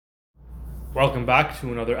Welcome back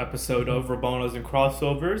to another episode of Rabonas and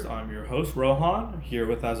Crossovers. I'm your host, Rohan, here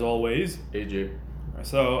with, as always, AJ.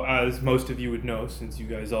 So, as most of you would know, since you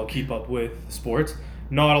guys all keep up with sports,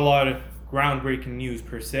 not a lot of groundbreaking news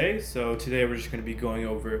per se. So, today we're just going to be going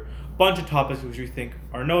over a bunch of topics which we think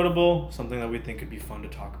are notable, something that we think could be fun to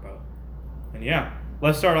talk about. And yeah,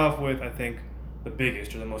 let's start off with, I think, the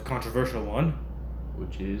biggest or the most controversial one,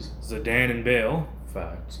 Which is Zidane and Bale.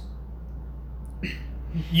 facts.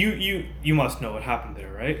 You must know what happened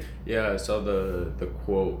there, right? Yeah, I saw the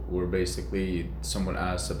quote where basically someone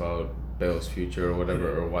asked about Bale's future or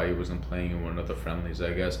whatever, or why he wasn't playing in one of the friendlies,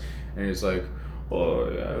 I guess. And he's like, "Oh,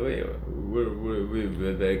 yeah, we're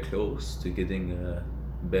very close to getting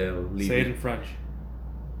Bale leaving. Say it in French.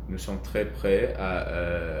 Nous sommes très près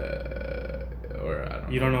à or I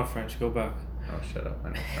don't You know. don't know French, go back. Oh, shut up, I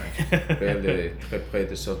know French. Bale est très près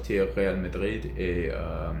de sortir Real Madrid et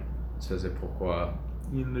ça c'est pourquoi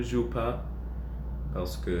il ne joue pas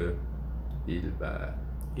parce que il va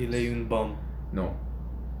Il est une bombe. non,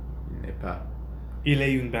 il n'est pas. Il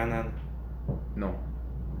est une banane. Non,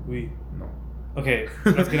 Oui. non. Okay,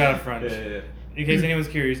 let's get out of French. Yeah. In case anyone's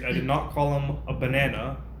curious, I did not call him a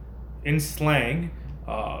banana. In slang,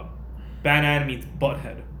 banana means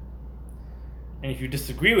butthead. And if you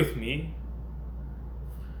disagree with me,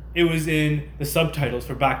 it was in the subtitles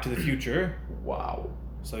for Back to the Future. Wow.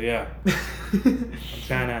 So yeah,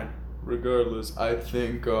 banana. Regardless, I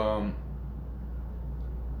think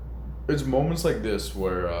it's moments like this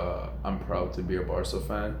where I'm proud to be a Barca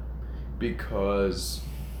fan because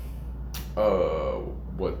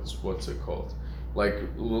what's it called? Like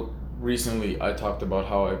recently, I talked about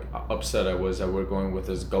how upset I was that we're going with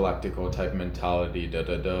this Galactico type mentality.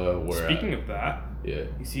 Where Speaking of that, yeah,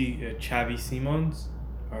 you see Xavi Simons,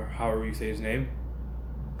 or however you say his name.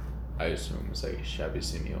 I assume it's like Xabi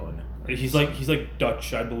Simeone. He's like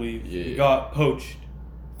Dutch, I believe. Yeah. He got poached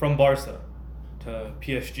from Barca to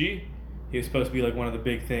PSG. He was supposed to be like one of the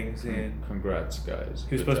big things in. Congrats, guys.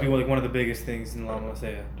 He was supposed to be like one of the biggest things in La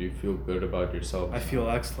Masia. Do you feel good about yourself? I feel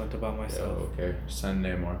excellent about Yeah, myself. okay. Send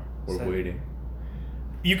Neymar. We're Send- waiting.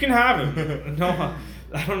 You can have him. No,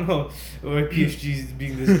 I don't know why PSG is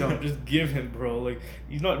being this dumb. Just give him, bro. Like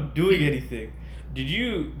he's not doing anything. Did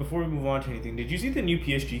you? Before we move on to anything, did you see the new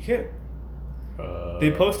PSG kit?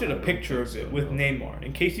 They posted I a don't picture of think it so, with no. Neymar.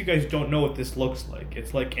 In case you guys don't know what this looks like,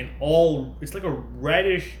 it's like it's like a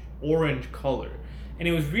reddish orange color. And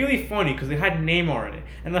it was really funny because they had Neymar in it.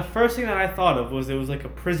 And the first thing that I thought of was it was like a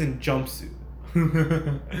prison jumpsuit.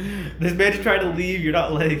 This man just tried to leave, you're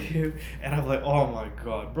not letting him. And I'm like, oh my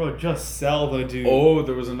god, bro, just sell the dude. Oh,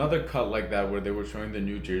 there was another cut like that where they were showing the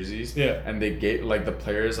new jerseys. Yeah. And they gave like the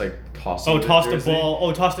players like tossed. Tossed the ball.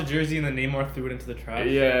 Oh, tossed the jersey and then Neymar threw it into the trash.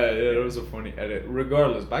 Yeah, it was a funny edit.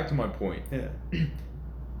 Regardless, back to my point. Yeah.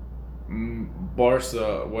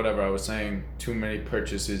 Barca, whatever I was saying, too many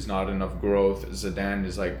purchases, not enough growth. Zidane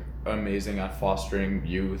is like amazing at fostering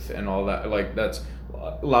youth and all that. Like that's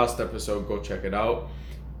last episode, go check it out.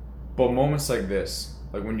 But moments like this,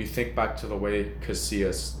 like when you think back to the way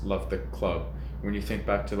Casillas left the club, when you think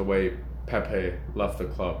back to the way Pepe left the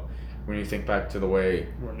club, when you think back to the way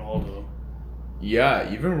Ronaldo.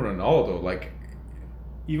 yeah, even Ronaldo, like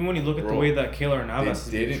Even when you look at the Bro, way that Keylor Navas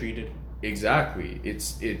is being didn't- treated. exactly.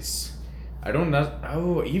 It's I don't know.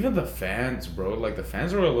 Oh, even the fans, bro. Like the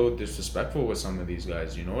fans are a little disrespectful with some of these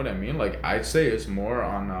guys. You know what I mean? Like I'd say it's more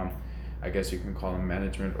on, I guess you can call them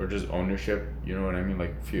management or just ownership. You know what I mean?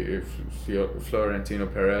 Like Florentino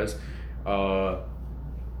Perez,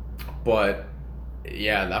 but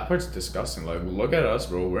yeah, that part's disgusting. Like look at us,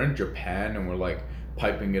 bro. We're in Japan and we're like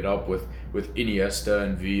piping it up with Iniesta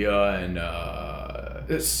and Villa and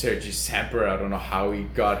Sergi Samper. I don't know how he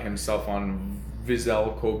got himself on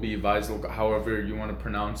Vizel, however you want to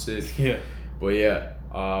pronounce it. Yeah. But yeah,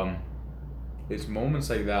 it's moments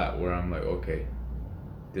like that where I'm like, okay,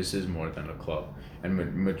 this is more than a club. And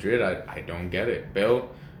Madrid, I don't get it. Bale,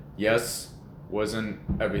 yes, wasn't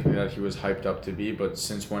everything that he was hyped up to be, but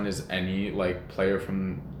since when is any like player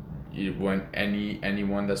from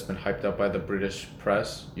anyone that's been hyped up by the British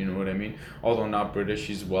press, you know what I mean? Although not British,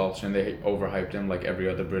 he's Welsh and they overhyped him like every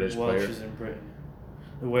other British Welsh player. is in Britain.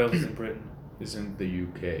 The Wales is in Britain. Isn't the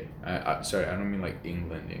UK? Sorry, I don't mean like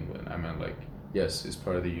England. I meant like yes, it's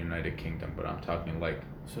part of the United Kingdom, but I'm talking like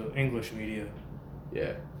So English media.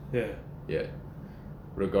 yeah, Yeah.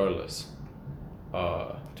 Regardless,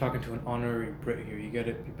 Talking to an honorary Brit here. You get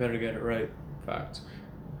it. You better get it right. facts.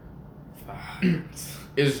 Facts.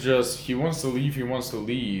 It's just he wants to leave. He wants to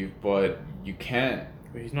leave, but you can't.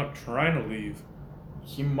 But he's not trying to leave.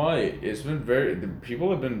 He might. It's been very. The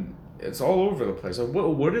people have been it's all over the place. Like,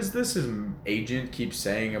 what is this? His agent keeps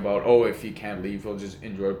saying about, oh, if he can't leave, he'll just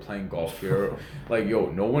enjoy playing golf here. Like, yo,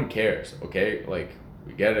 no one cares, okay? Like,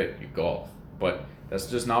 we get it, you golf. But that's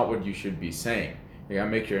just not what you should be saying. You gotta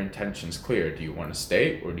make your intentions clear. Do you want to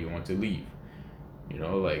stay or do you want to leave? You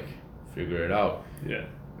know, like, figure it out. Yeah.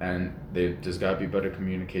 And there's gotta be better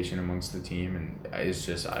communication amongst the team. And it's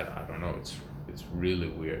just, I don't know, it's really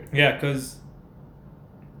weird. Yeah, because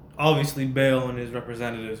obviously Bale and his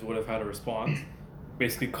representatives would have had a response.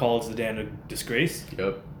 Basically called Zidane a disgrace.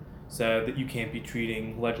 Yep. Said that you can't be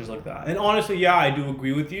treating legends like that. And honestly, yeah, I do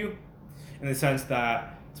agree with you in the sense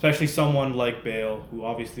that, especially someone like Bale, who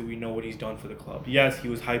obviously we know what he's done for the club. Yes, he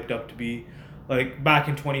was hyped up to be, like, back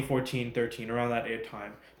in 2014, 13, around that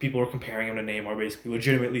time, people were comparing him to Neymar, basically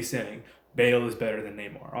legitimately saying Bale is better than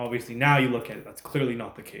Neymar. Obviously, now you look at it, that's clearly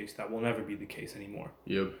not the case. That will never be the case anymore.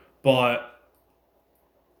 Yep. But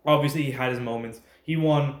obviously, he had his moments. He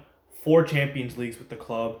won 4 Champions Leagues with the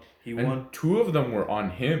club. He And won 2 of them were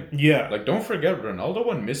on him. Yeah. Like, don't forget, Ronaldo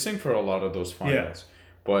went missing for a lot of those finals.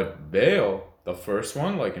 But Bale, the first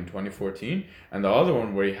one, like in 2014, and the other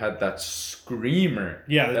one where he had that screamer.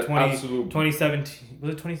 Yeah, the that 2017.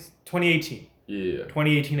 Was it 2018? Yeah.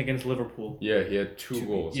 2018 against Liverpool. Yeah, he had 2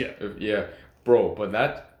 goals. Yeah. Yeah. Bro, but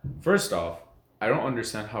that, first off, I don't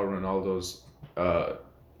understand how Ronaldo's,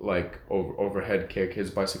 overhead kick,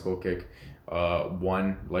 his bicycle kick,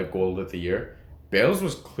 won, like, goal of the year. Bale's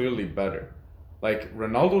was clearly better. Like,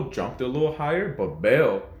 Ronaldo jumped a little higher, but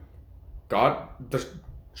Bale got the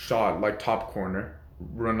shot, like, top corner.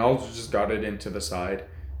 Ronaldo just got it into the side.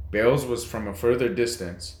 Bale's was from a further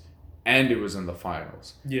distance, and it was in the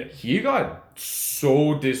finals. Yeah. He got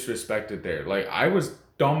so disrespected there. Like, I was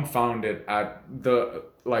dumbfounded at the,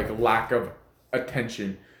 like, lack of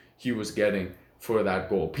attention he was getting for that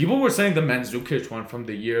goal. People were saying the Mandzukic one from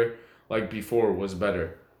the year, like, before was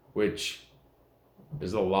better, which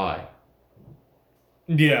is a lie.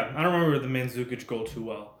 Yeah, I don't remember the Mandzukic goal too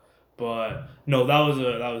well, but no, that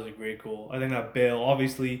was a great goal. I think that Bale,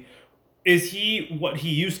 obviously, is he what he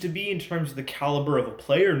used to be in terms of the caliber of a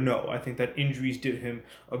player? No, I think that injuries did him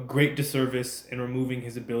a great disservice in removing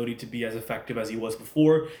his ability to be as effective as he was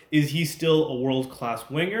before. Is he still a world-class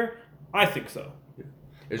winger? I think so.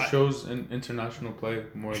 It shows in international play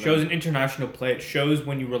more. It shows in international play. It shows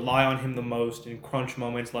when you rely on him the most in crunch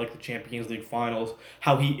moments like the Champions League finals,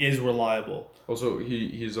 how he is reliable. Also,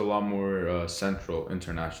 he's a lot more central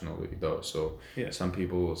internationally, though. So Yeah. some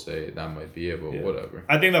people will say that might be it, but whatever.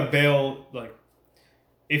 I think that Bale, like,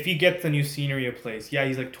 if he gets the new scenery of place, yeah,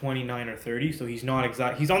 he's like 29 or 30, so he's not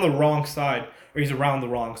exact. He's on the wrong side, or he's around the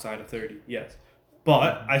wrong side of 30, yes.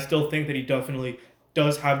 But I still think that he definitely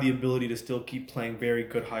does have the ability to still keep playing very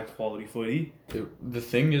good, high-quality footy. The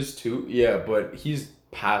thing is, too, yeah, but he's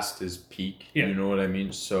past his peak. Yeah. You know what I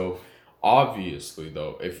mean? So, obviously,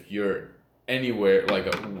 though, if you're anywhere, like,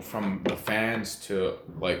 from the fans to,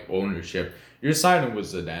 like, ownership, you're siding with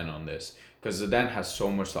Zidane on this. Because Zidane has so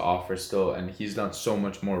much to offer still, and he's done so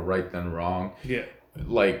much more right than wrong. Yeah.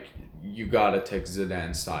 Like, you gotta take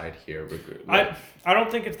Zidane's side here. I don't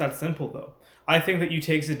think it's that simple, though. I think that you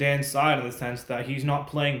take Zidane's side in the sense that he's not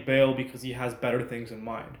playing Bale because he has better things in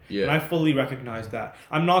mind. Yeah. And I fully recognize that.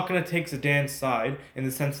 I'm not going to take Zidane's side in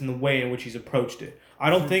the way in which he's approached it. I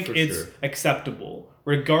don't think it's acceptable,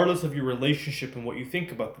 regardless of your relationship and what you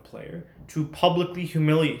think about the player, to publicly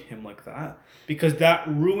humiliate him like that, because that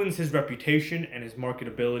ruins his reputation and his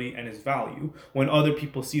marketability and his value when other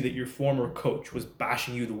people see that your former coach was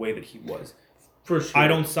bashing you the way that he was. For sure. I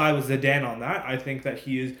don't side with Zidane on that. I think that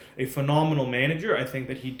he is a phenomenal manager. I think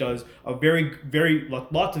that he does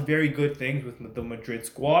lots of very good things with the Madrid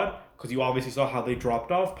squad, because you obviously saw how they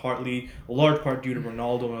dropped off, a large part due to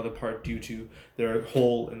Ronaldo, another part due to their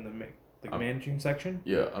hole in the managing section.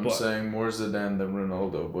 Yeah, I'm saying more Zidane than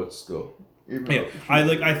Ronaldo, but still. Yeah,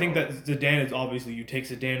 I think that Zidane is obviously, you take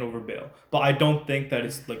Zidane over Bale, but I don't think that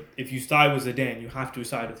it's like, if you side with Zidane, you have to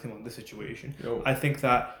side with him on this situation. Yo. I think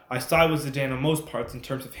that I side with Zidane on most parts in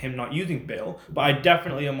terms of him not using Bale, but I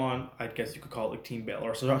definitely am on, I guess you could call it like Team Bale,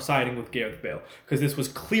 or siding with Gareth Bale, because this was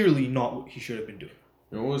clearly not what he should have been doing.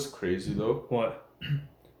 You know what's crazy though? What?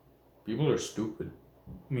 People are stupid.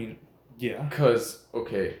 I mean, yeah. Because,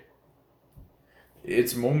 okay,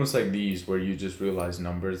 it's moments like these where you just realize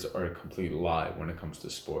numbers are a complete lie when it comes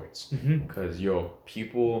to sports. Because,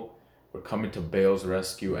 people were coming to Bale's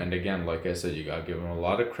rescue. And again, like I said, you got to give him a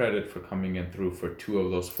lot of credit for coming in through for 2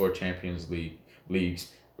 of those 4 Champions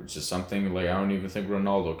Leagues, which is something like I don't even think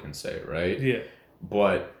Ronaldo can say, right? Yeah.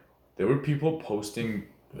 But there were people posting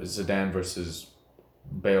Zidane versus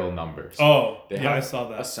Bale numbers. Oh, They yeah, I have saw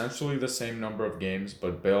that. essentially the same number of games,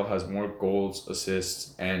 but Bale has more goals,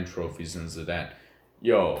 assists, and trophies than Zidane.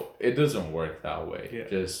 Yo, it doesn't work that way. Yeah.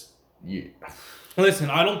 Just you. Listen,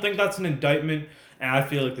 I don't think that's an indictment, and I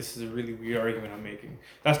feel like this is a really weird argument I'm making.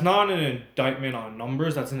 That's not an indictment on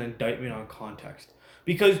numbers. That's an indictment on context.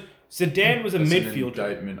 Because Zidane was a That's midfielder. An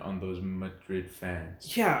indictment on those Madrid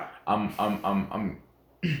fans. Yeah. I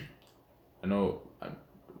know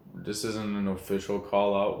this isn't an official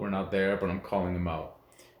call out. We're not there, but I'm calling them out.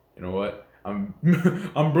 You know what? I'm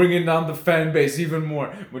bringing down the fan base even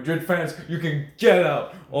more. Madrid fans, you can get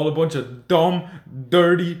out. All a bunch of dumb,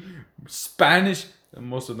 dirty Spanish. And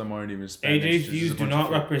most of them aren't even Spanish. AJ's views do not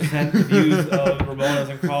represent the views of Ramonas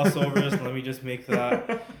and crossovers. Let me just make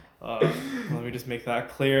that.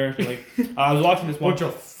 Clear. Like I was watching this one. Bunch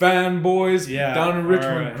of fanboys down in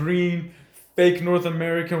Richmond right. Green, fake North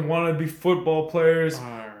American wannabe football players.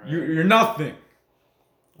 Right. You're nothing.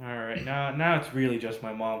 All right, now it's really just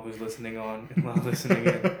my mom who's listening in.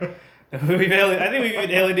 I think we've even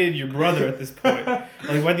alienated your brother at this point.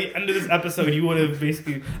 Like by the end of this episode, you would have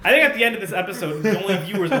basically. I think at the end of this episode, the only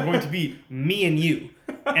viewers are going to be me and you.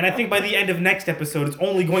 And I think by the end of next episode, it's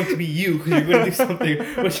only going to be you because you're going to do something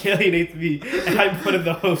which alienates me, and I'm one of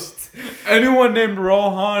the hosts. Anyone named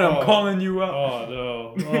Rohan, I'm calling you out. Oh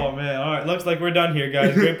no! Oh man! All right, looks like we're done here,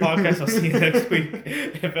 guys. Great podcast. I'll see you next week,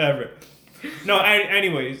 if ever. No,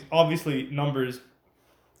 anyways, obviously numbers.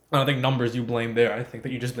 I don't think numbers you blame there. I think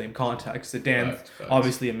that you just blame context. Zidane's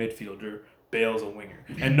obviously a midfielder. Bale's a winger.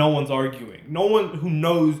 And no one's arguing. No one who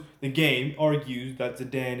knows the game argues that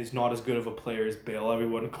Zidane is not as good of a player as Bale.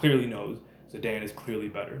 Everyone clearly knows Zidane is clearly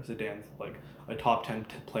better. Zidane's like a top 10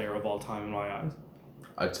 player of all time in my eyes.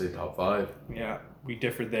 I'd say top 5. Yeah, we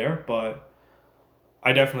differed there, but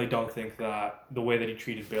I definitely don't think that the way that he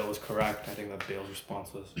treated Bale was correct. I think that Bale's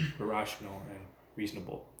response was irrational and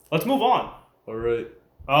reasonable. Let's move on. All right.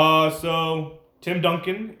 So Tim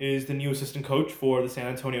Duncan is the new assistant coach for the San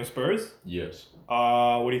Antonio Spurs. Yes.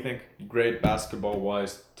 What do you think? Great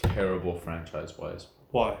basketball-wise, terrible franchise-wise.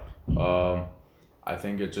 Why? I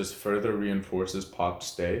think it just further reinforces Pop's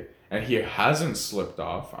stay. And he hasn't slipped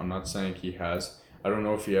off. I'm not saying he has. I don't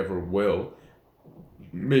know if he ever will.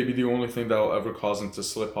 Maybe the only thing that will ever cause him to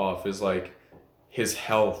slip off is like his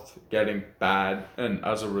health getting bad, and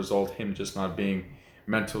as a result, him just not being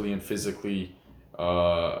mentally and physically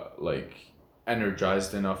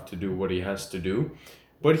energized enough to do what he has to do.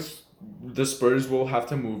 But the Spurs will have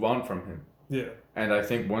to move on from him. Yeah. And I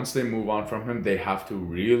think once they move on from him, they have to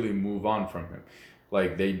really move on from him.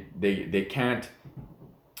 Like they can't.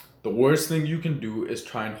 The worst thing you can do is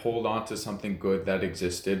try and hold on to something good that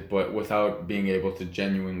existed, but without being able to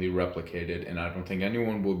genuinely replicate it. And I don't think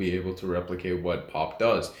anyone will be able to replicate what Pop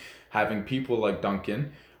does. Having people like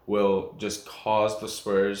Duncan will just cause the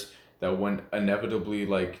Spurs that when inevitably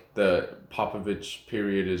like the Popovich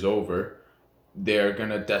period is over, they're going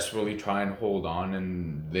to desperately try and hold on,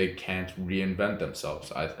 and they can't reinvent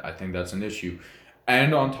themselves. I think that's an issue.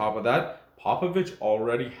 And on top of that, Popovich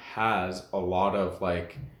already has a lot of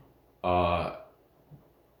like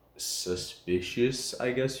suspicious,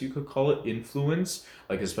 I guess you could call it, influence,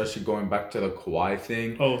 like especially going back to the Kawhi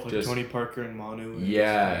thing. Oh, like just, Tony Parker and Manu.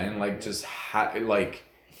 And like just like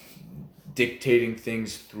dictating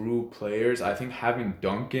things through players. I think having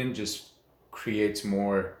Duncan just creates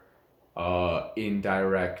more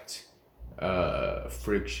indirect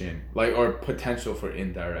friction, like, or potential for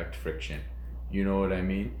indirect friction. You know what I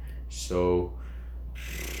mean? So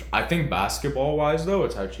I think basketball wise though,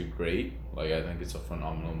 it's actually great. Like I think it's a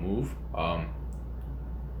phenomenal move.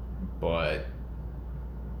 But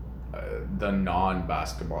the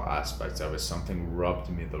non-basketball aspects of it, something rubbed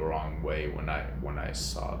me the wrong way when I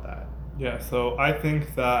saw that. Yeah, so I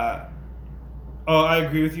think that I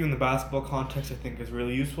agree with you in the basketball context. I think is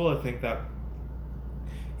really useful. I think that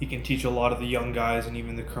he can teach a lot of the young guys and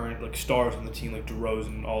even the current like stars on the team like DeRozan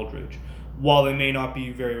and Aldridge, while they may not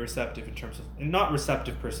be very receptive in terms of, not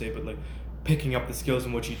receptive per se, but like picking up the skills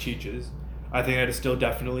in which he teaches. I think that is still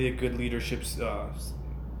definitely a good leadership,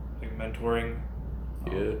 like mentoring.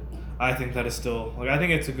 Yeah. I think that is still, like, I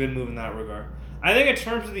think it's a good move in that regard. I think in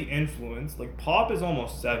terms of the influence, like Pop is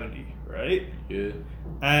almost 70, right? Yeah.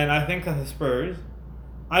 And I think that the Spurs,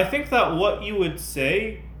 I think that what you would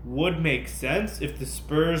say would make sense if the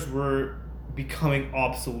Spurs were becoming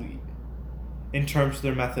obsolete in terms of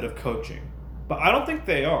their method of coaching. But I don't think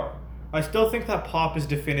they are. I still think that Pop is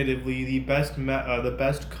definitively the best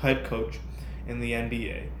head coach in the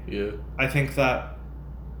NBA. Yeah. I think that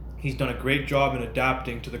he's done a great job in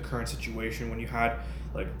adapting to the current situation when you had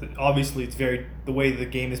Obviously it's the way the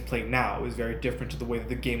game is played now is very different to the way that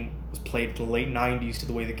the game was played in the late 90s to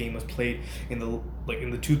the way the game was played in the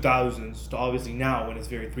 2000s to obviously now when it's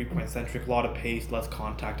very 3-point centric, a lot of pace, less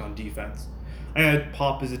contact on defense. And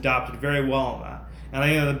Pop has adapted very well on that. And I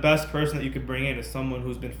think the best person that you could bring in is someone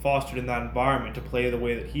who's been fostered in that environment to play the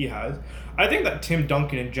way that he has. I think that Tim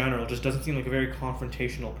Duncan in general just doesn't seem like a very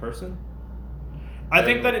confrontational person. I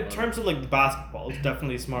think that in terms of the basketball, it's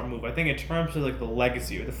definitely a smart move. I think in terms of the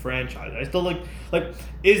legacy or the franchise, I still like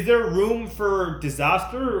is there room for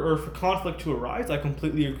disaster or for conflict to arise? I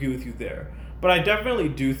completely agree with you there. But I definitely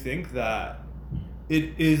do think that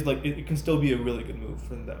it is it can still be a really good move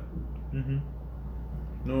for them. Mm-hmm.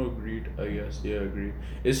 No, agreed. I guess, yeah, agreed.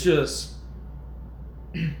 It's just,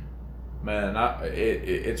 man,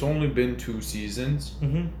 it's only been 2 seasons,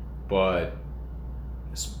 but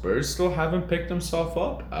Spurs still haven't picked themselves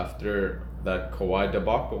up after that Kawhi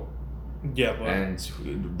debacle. Yeah, but and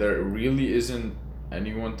there really isn't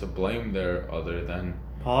anyone to blame there other than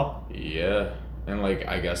Pop. Yeah, and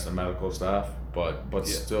I guess the medical staff, but yeah.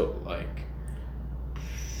 Still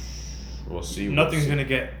we'll see. Nothing's gonna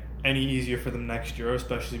get any easier for them next year,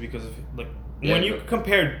 especially because of when you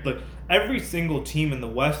compare every single team in the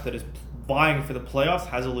West that is vying for the playoffs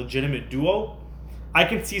has a legitimate duo. I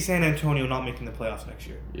can see San Antonio not making the playoffs next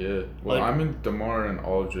year. Yeah. Well, I mean, DeMar and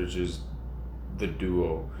Aldridge is the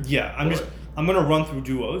duo. Yeah, I'm gonna run through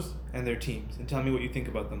duos and their teams and tell me what you think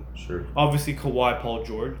about them. Sure. Obviously, Kawhi, Paul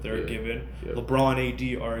George, they're a given. Yeah. LeBron,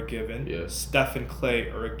 AD are a given. Yeah. Steph and Clay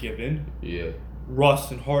are a given. Yeah.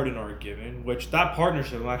 Russ and Harden are a given, which that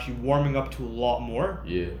partnership I'm actually warming up to a lot more.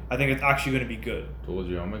 Yeah. I think it's actually going to be good. Told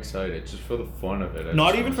you, I'm excited just for the fun of it.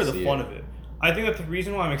 Not even for the fun of it. I think that the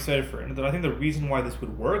reason why I'm excited for it, and I think the reason why this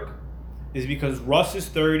would work, is because Russ is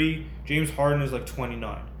 30, James Harden is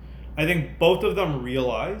 29. I think both of them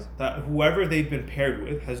realize that whoever they've been paired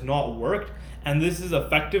with has not worked, and this is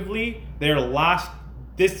effectively their last,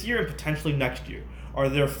 this year and potentially next year, are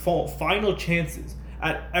their final chances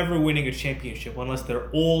at ever winning a championship, unless they're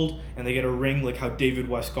old and they get a ring like how David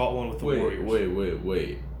West got one with the Warriors.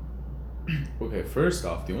 Wait. Okay, first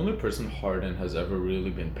off, the only person Harden has ever really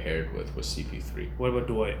been paired with was CP3. What about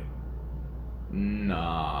Dwight?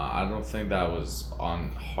 Nah, I don't think that was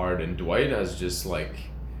on Harden. Dwight has just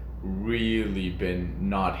really been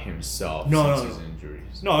not himself since his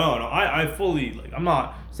injuries. No. I fully I'm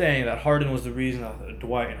not saying that Harden was the reason that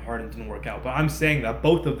Dwight and Harden didn't work out, but I'm saying that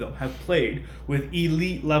both of them have played with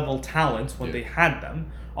elite level talents when they had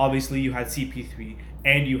them. Obviously, you had CP3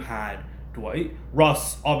 and you had Dwight.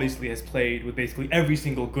 Russ obviously has played with basically every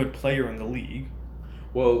single good player in the league.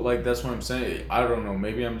 Well, that's what I'm saying. I don't know.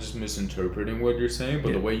 Maybe I'm just misinterpreting what you're saying,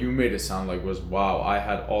 but the way you made it sound was, wow, I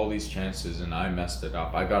had all these chances and I messed it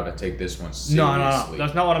up. I got to take this one seriously. No.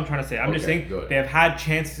 That's not what I'm trying to say. I'm just saying good. They have had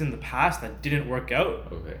chances in the past that didn't work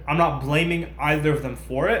out. Okay. I'm not blaming either of them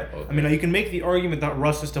for it. Okay. I mean, you can make the argument that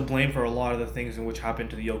Russ is to blame for a lot of the things in which happened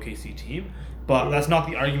to the OKC team, but that's not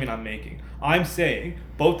the argument I'm making. I'm saying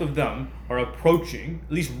both of them are approaching,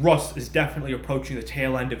 at least Russ is definitely approaching the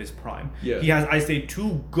tail end of his prime. Yeah. He has, I say,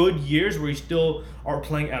 2 good years where he still are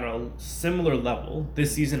playing at a similar level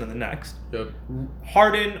this season and the next. Yep.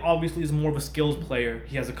 Harden obviously is more of a skills player.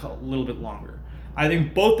 He has a little bit longer. I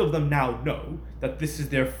think both of them now know that this is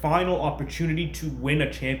their final opportunity to win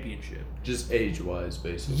a championship. Just age-wise,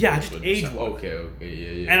 basically. Yeah, just age-wise. Okay,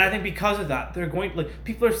 yeah. And I think because of that, they're going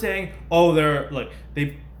people are saying, oh, they're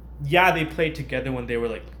they played together when they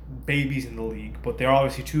were babies in the league, but they're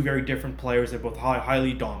obviously 2 very different players. They're both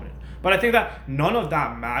highly dominant. But I think that none of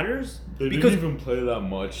that matters. They didn't even play that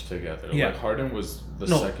much together. Yeah. Harden was the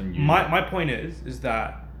second year. My point is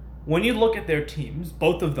that when you look at their teams,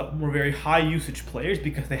 both of them were very high usage players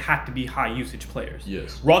because they had to be high usage players.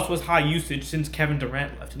 Yes. Russ was high usage since Kevin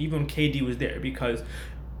Durant left, and even when KD was there, because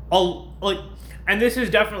and this is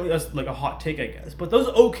definitely a hot take, I guess, but those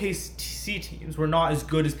OKC teams were not as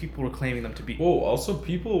good as people were claiming them to be. Whoa, also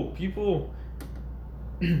people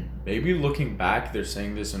maybe looking back, they're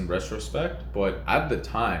saying this in retrospect, but at the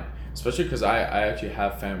time, especially because I actually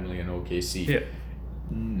have family in OKC. Yeah.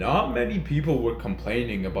 Not many people were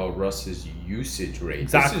complaining about Russ's usage rate.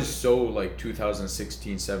 Exactly. This is so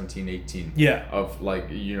 2016, 17, 18. Yeah. Of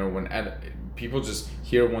when people just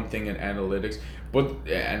hear one thing in analytics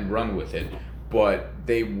and run with it. But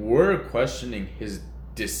they were questioning his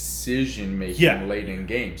decision making late in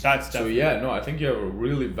games. That's definitely. So I think you have a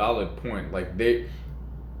really valid point.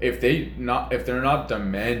 if they're not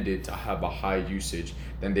demanded to have a high usage,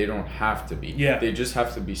 then they don't have to be. Yeah. They just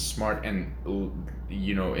have to be smart and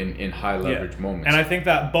in high leverage moments. And I think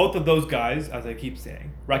that both of those guys, as I keep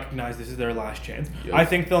saying, recognize this is their last chance. Yep. I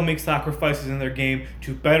think they'll make sacrifices in their game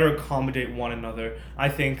to better accommodate one another. I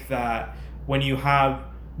think that when you have,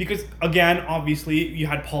 because again, obviously you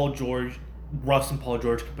had Paul George, Russ and Paul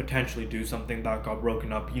George could potentially do something that got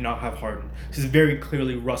broken up. You now have Harden. This is very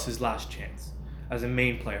clearly Russ's last chance as a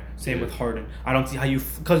main player. Same with Harden. I don't see how you,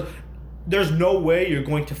 because there's no way you're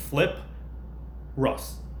going to flip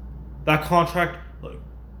Russ. That contract, look,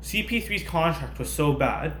 CP3's contract was so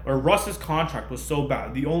bad, or Russ's contract was so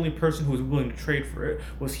bad, the only person who was willing to trade for it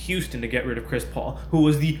was Houston to get rid of Chris Paul, who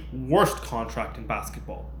was the worst contract in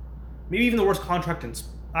basketball. Maybe even the worst contract in,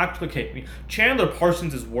 actually, okay, Chandler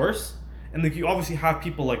Parsons is worse. And like you obviously have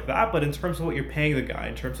people like that, but in terms of what you're paying the guy,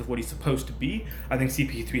 in terms of what he's supposed to be, I think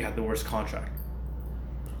CP3 had the worst contract.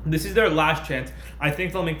 This is their last chance. I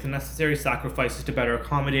think they'll make the necessary sacrifices to better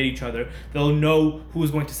accommodate each other. They'll know who's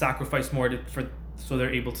going to sacrifice more so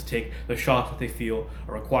they're able to take the shots that they feel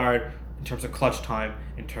are required in terms of clutch time,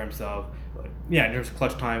 in terms of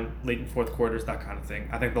clutch time, late in fourth quarters, that kind of thing.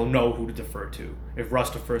 I think they'll know who to defer to. If Russ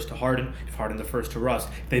defers to Harden, if Harden defers to Russ,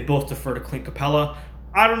 if they both defer to Clint Capella,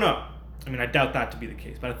 I don't know. I mean, I doubt that to be the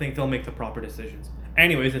case, but I think they'll make the proper decisions.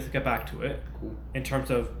 Anyways, let's get back to it. Cool. In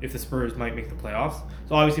terms of if the Spurs might make the playoffs.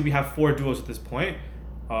 So obviously we have 4 duos at this point.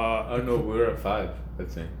 I don't know, we're at 5, I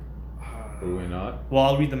think. Are we not? Well,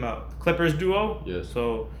 I'll read them out. Clippers duo. Yes.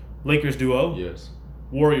 So Lakers duo. Yes.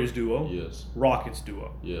 Warriors duo. Yes. Rockets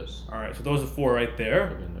duo. Yes. All right, so those are 4 right there.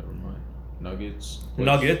 Okay, never mind. Nuggets.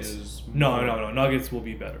 Nuggets. No. Nuggets will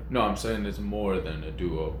be better. No, I'm saying it's more than a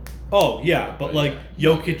duo. Oh, yeah, but like yeah.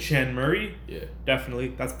 Jokic and Murray, Yeah.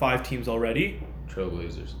 definitely. That's 5 teams already.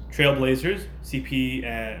 Trailblazers, CP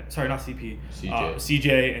and sorry, not CP,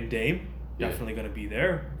 CJ and Dame, definitely going to be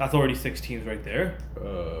there. That's already 6 teams right there.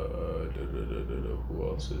 Who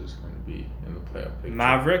else is going to be in the playoff picture?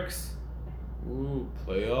 Mavericks. Ooh,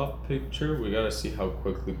 playoff picture. We gotta see how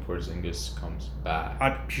quickly Porzingis comes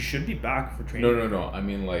back. He should be back for training. No. I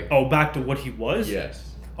mean, like. Oh, back to what he was.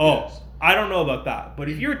 Yes. Oh, yes. I don't know about that, but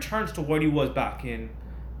if he returns to what he was back in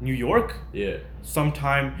New York, yeah,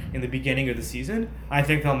 sometime in the beginning of the season, I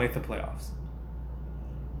think they'll make the playoffs.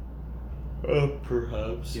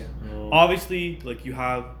 Perhaps. Yeah. Obviously, like you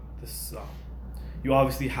have this. You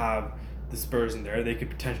obviously have the Spurs in there. They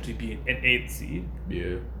could potentially be an 8th seed.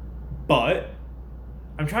 Yeah. But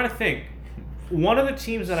I'm trying to think. One of the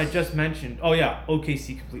teams that I just mentioned. Oh yeah,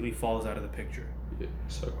 OKC completely falls out of the picture. Yeah.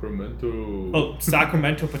 Sacramento. Oh,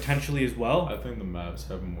 Sacramento potentially as well. I think the Mavs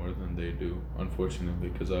have more than they do, unfortunately,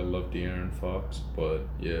 because I love De'Aaron Fox. But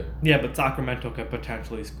yeah. Yeah, but Sacramento could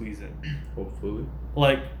potentially squeeze it. Hopefully.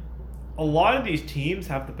 Like, a lot of these teams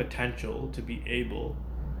have the potential to be able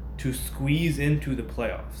to squeeze into the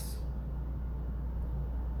playoffs.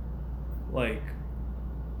 Like,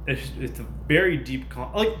 it's a very deep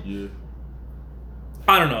yeah.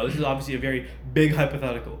 I don't know, this is obviously a very big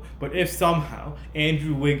hypothetical, but if somehow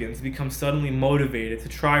Andrew Wiggins becomes suddenly motivated to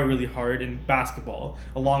try really hard in basketball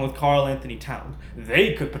along with Karl Anthony Towns,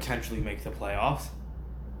 they could potentially make the playoffs.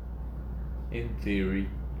 In theory.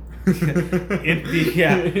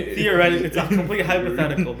 Theoretically, it's a complete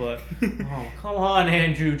hypothetical, but come on,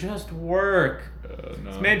 Andrew, just work.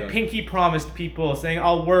 No, this man Pinky promised people saying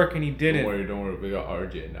I'll work and he didn't. Don't worry, we got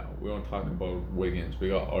RJ now. We don't talk about Wiggins, we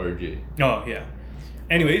got RJ. Oh yeah.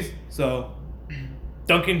 Anyways, so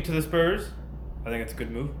Duncan to the Spurs, I think it's a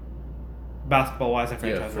good move. Basketball wise and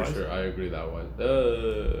franchise wise. Yeah, for sure. I agree that way.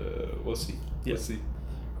 We'll see. Yeah. We'll see.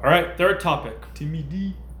 Alright, third topic. Timmy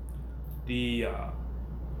D. The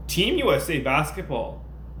Team USA basketball.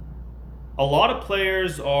 A lot of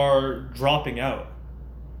players are dropping out.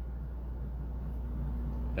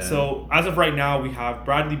 So, as of right now, we have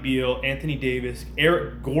Bradley Beal, Anthony Davis,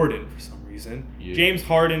 Eric Gordon for some reason, James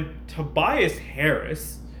Harden, Tobias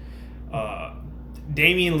Harris,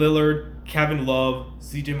 Damian Lillard, Kevin Love,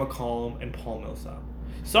 CJ McCollum, and Paul Millsap.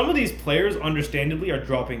 Some of these players, understandably, are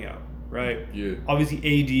dropping out, right? Yeah. Obviously,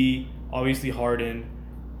 AD, obviously Harden,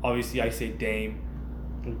 obviously I say Dame,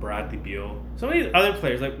 and Bradley Beal. Some of these other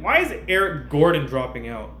players, like, why is Eric Gordon dropping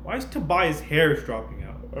out? Why is Tobias Harris dropping out?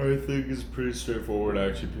 I think it's pretty straightforward,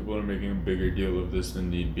 actually. People are making a bigger deal of this than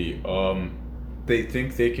need be. They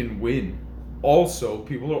think they can win. Also,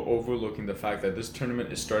 people are overlooking the fact that this tournament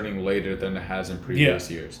is starting later than it has in previous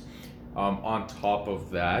years. On top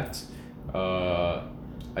of that,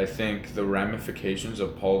 I think the ramifications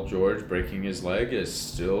of Paul George breaking his leg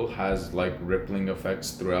still has like rippling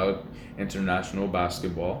effects throughout international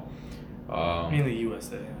basketball. Mainly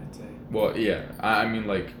USA, I'd say. Well, yeah, I mean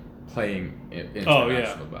like playing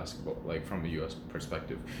international basketball, like from a U.S.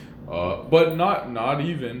 perspective. But not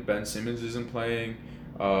even Ben Simmons isn't playing.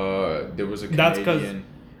 There was a That's 'cause Canadian,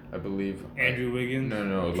 I believe. Andrew Wiggins.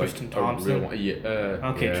 No, Tristan like Thompson. a real one.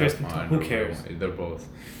 Yeah. Okay, yeah, Tristan. fine, Who a real cares? one. They're both.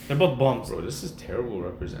 They're both bums. Bro, this is terrible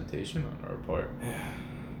representation on our part.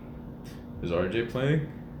 Is RJ playing?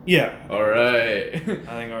 Yeah. All right. I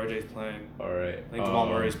think RJ's playing. All right. I think Jamal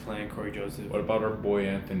Murray's playing. Corey Joseph. What about our boy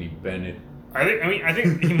Anthony Bennett? I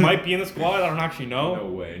think he might be in the squad. I don't actually know. No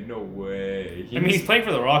way. He's playing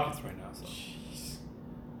for the Rockets right now. So. Jeez.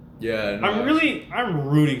 Yeah. No, I'm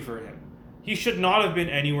rooting for him. He should not have been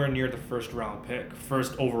anywhere near the first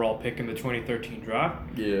overall pick in the 2013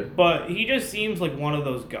 draft. Yeah. But he just seems like one of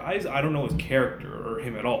those guys. I don't know his character or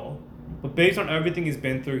him at all. But based on everything he's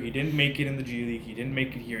been through, he didn't make it in the G League. He didn't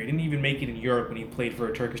make it here. He didn't even make it in Europe when he played for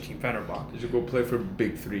a Turkish team, Fenerbahce. Did you go play for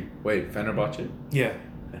Big Three? Wait, Fenerbahce? Yeah.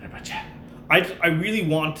 Fenerbahce. I really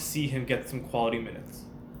want to see him get some quality minutes.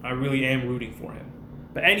 I really am rooting for him.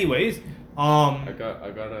 But anyways, I got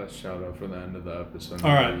a shout out for the end of the episode.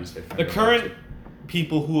 All right. The current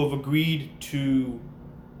people who have agreed to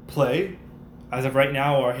play, as of right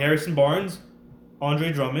now, are Harrison Barnes,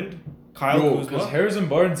 Andre Drummond, Kyle Kuzma. Because Harrison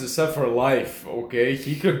Barnes is set for life. Okay,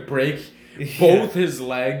 he could break both his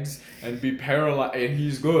legs and be paralyzed, and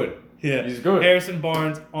he's good. Yeah, he's good. Harrison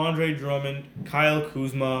Barnes, Andre Drummond, Kyle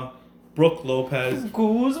Kuzma, Brooke Lopez,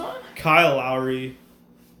 Kyle Lowry,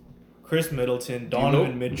 Chris Middleton,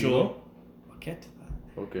 Donovan Mitchell. I'll get to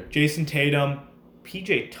that. Okay. Jason Tatum,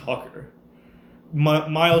 PJ Tucker,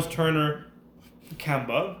 Miles Turner,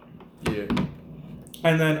 Kemba. Yeah.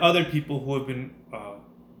 And then other people who have been,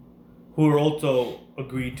 who are also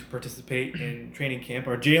agreed to participate in training camp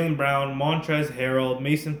are Jaylen Brown, Montrezl Harrell,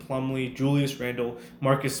 Mason Plumlee, Julius Randle,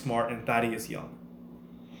 Marcus Smart, and Thaddeus Young.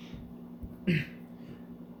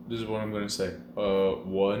 This is what I'm gonna say.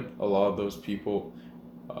 One, a lot of those people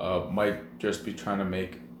might just be trying to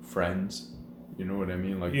make friends. You know what I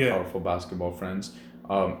mean? Like powerful basketball friends.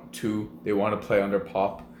 Two, they want to play under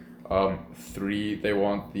Pop. Three, they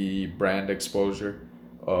want the brand exposure.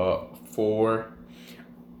 Four,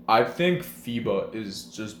 I think FIBA is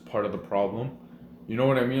just part of the problem. You know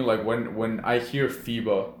what I mean? Like when I hear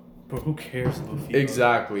FIBA, but who cares about FIBA?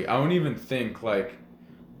 Exactly. I don't even think Bro,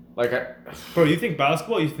 you think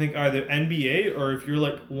basketball? You think either NBA, or if you're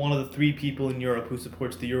like one of the 3 people in Europe who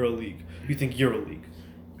supports the EuroLeague, you think EuroLeague.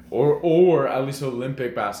 Or at least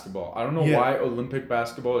Olympic basketball. I don't know why Olympic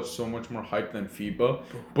basketball is so much more hype than FIBA,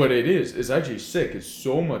 but it is. It's actually sick. It's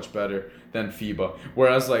so much better than FIBA.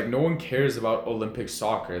 Whereas like no one cares about Olympic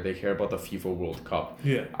soccer. They care about the FIFA World Cup.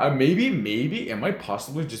 Yeah. Maybe it might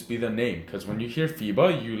possibly just be the name, because when you hear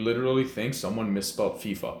FIBA, you literally think someone misspelled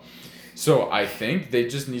FIFA. So I think they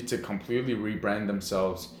just need to completely rebrand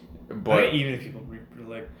themselves. But even if people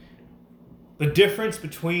like the difference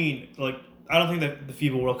between like. I don't think that the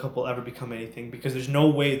FIBA World Cup will ever become anything, because there's no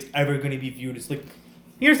way it's ever going to be viewed as like.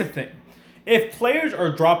 Here's the thing. If players are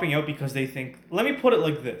dropping out because they think. Let me put it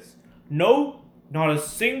like this. No, not a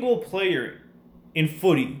single player in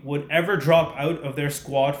footy would ever drop out of their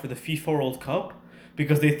squad for the FIFA World Cup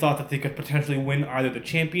because they thought that they could potentially win either the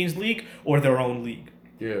Champions League or their own league.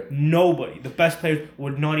 Yeah. Nobody. The best players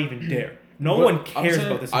would not even dare. No one cares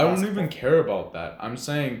about this. I don't even care about that. I'm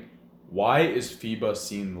saying, why is FIBA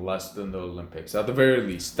seen less than the Olympics? At the very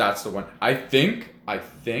least, that's the one. I think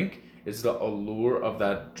it's the allure of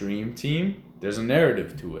that dream team. There's a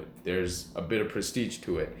narrative to it. There's a bit of prestige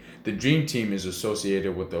to it. The dream team is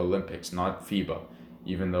associated with the Olympics, not FIBA.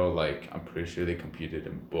 Even though, like, I'm pretty sure they competed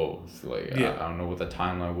in both. Like, I don't know what the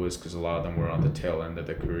timeline was, because a lot of them were on the tail end of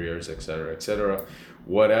their careers, etc.,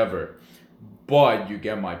 whatever. But you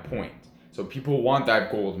get my point. So people want that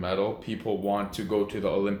gold medal. People want to go to the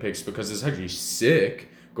Olympics because it's actually sick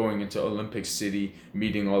going into Olympic City,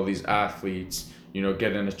 meeting all these athletes, you know,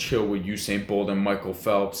 getting a chill with Usain Bolt and Michael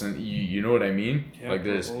Phelps, and you know what I mean? Yeah, like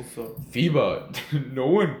there's also FIBA, no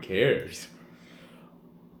one cares.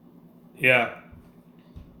 Yeah.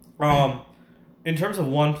 In terms of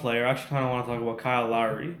one player, I actually kind of want to talk about Kyle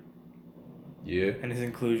Lowry. Yeah. And his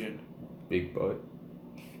inclusion. Big butt.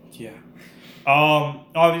 Yeah.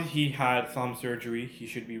 Obviously he had thumb surgery. He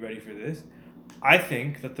should be ready for this. I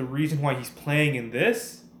think that the reason why he's playing in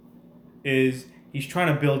this is he's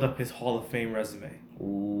trying to build up his Hall of Fame resume.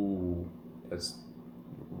 Ooh, I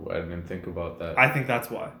didn't think about that. I think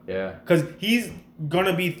that's why. Yeah. Because he's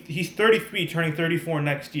 33, turning 34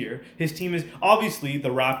 next year. His team is, obviously, the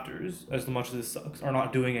Raptors, as much as this sucks, are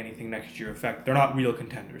not doing anything next year. In fact, they're not real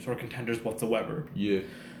contenders or contenders whatsoever. Yeah.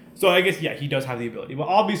 So I guess, yeah, he does have the ability. But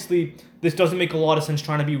obviously, this doesn't make a lot of sense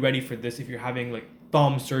trying to be ready for this if you're having, like,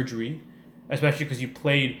 thumb surgery. Especially because you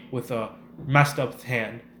played with a messed up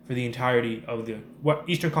hand for the entirety of the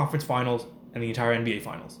Eastern Conference Finals and the entire NBA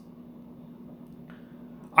Finals.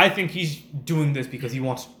 I think he's doing this because he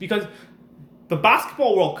wants... Because the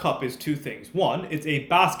Basketball World Cup is two things. One, it's a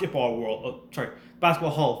Basketball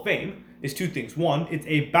Hall of Fame is two things. One, it's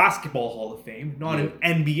a Basketball Hall of Fame, not an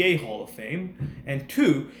NBA Hall of Fame. And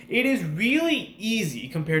two, it is really easy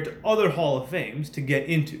compared to other Hall of Fames to get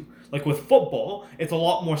into. Like with football, it's a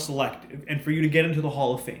lot more selective. And for you to get into the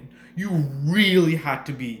Hall of Fame, you really had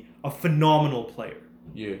to be a phenomenal player.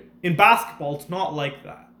 Yeah. In basketball, it's not like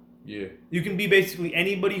that. Yeah. You can be basically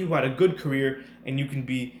anybody who had a good career, and you can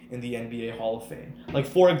be in the NBA Hall of Fame. Like,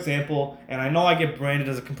 for example, and I know I get branded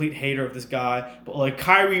as a complete hater of this guy, but like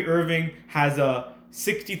Kyrie Irving has a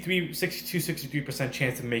 63%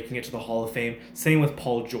 chance of making it to the Hall of Fame. Same with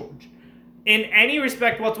Paul George. In any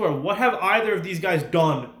respect whatsoever, what have either of these guys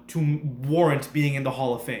done to warrant being in the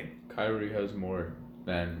Hall of Fame? Kyrie has more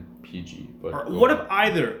than PG. But what if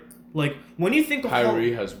either... Like, when you think of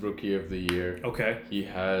Kyrie has Rookie of the Year. Okay. He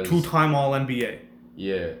has 2-time All-NBA.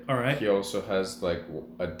 Yeah. All right. He also has like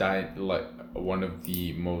one of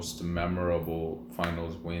the most memorable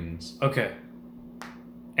finals wins. Okay.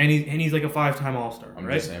 And he's like a 5-time All-Star, I'm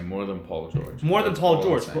right? just saying more than Paul George. More than Paul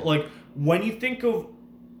George, but like when you think of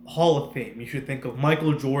Hall of Fame, you should think of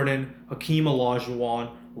Michael Jordan, Hakeem Olajuwon,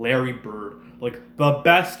 Larry Bird, like the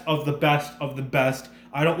best of the best of the best.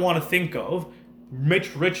 I don't want to think of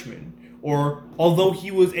Mitch Richmond, or although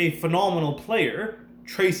he was a phenomenal player,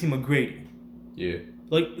 Tracy McGrady. Yeah.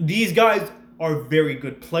 Like, these guys are very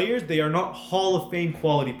good players. They are not Hall of Fame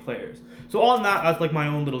quality players. So on that, that's like my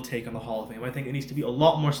own little take on the Hall of Fame. I think it needs to be a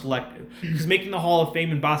lot more selective. Because making the Hall of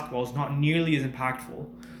Fame in basketball is not nearly as impactful.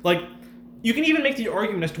 Like, you can even make the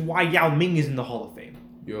argument as to why Yao Ming is in the Hall of Fame.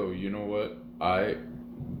 Yo, you know what? I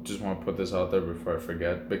just want to put this out there before I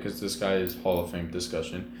forget, because this guy is Hall of Fame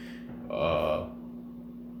discussion.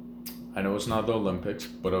 I know it's not the Olympics,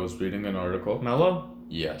 but I was reading an article. Melo?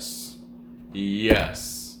 Yes.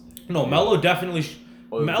 No, Melo definitely...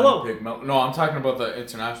 Melo... No, I'm talking about the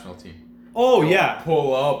international team. Oh, yeah.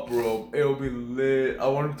 Pull up, bro. It'll be lit. I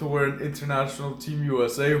want him to wear an international Team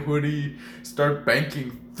USA hoodie, start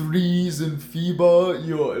banking threes in FIBA.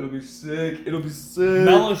 Yo, it'll be sick.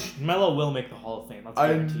 Melo will make the Hall of Fame. That's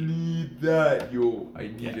guaranteed. I need that, yo. I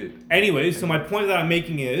need it. Anyways, so my point that I'm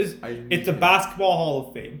making is, it's a Basketball Hall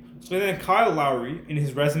of Fame. So then Kyle Lowry, in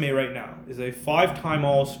his resume right now, is a 5-time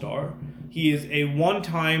All-Star. He is a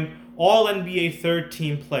 1-time All-NBA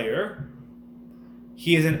third-team player.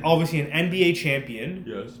 He is obviously an NBA champion.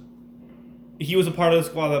 Yes. He was a part of the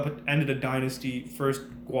squad that ended a dynasty first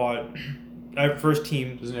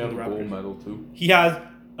team. Doesn't he have a gold medal too? He has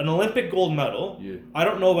an Olympic gold medal. Yeah. I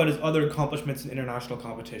don't know about his other accomplishments in international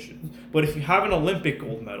competitions, but if you have an Olympic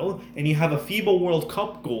gold medal and you have a FIBA World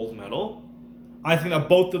Cup gold medal, I think that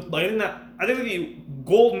the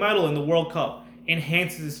gold medal in the World Cup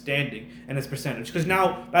enhances his standing and his percentage, because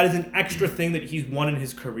now that is an extra thing that he's won in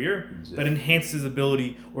his career that enhances his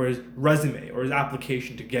ability or his resume or his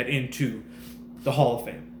application to get into the Hall of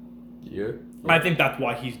Fame. Yeah. I think that's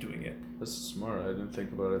why he's doing it. That's smart. I didn't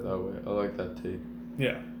think about it that way. I like that take.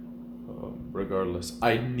 Yeah. Regardless,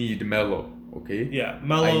 I need Melo. Okay. Yeah,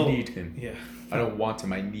 Melo. I need him. Yeah. I don't want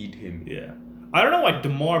him. I need him. Yeah. I don't know why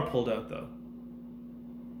DeMar pulled out though.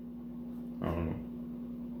 I don't know.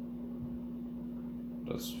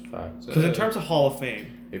 That's facts. Because in terms of Hall of Fame,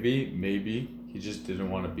 maybe he just didn't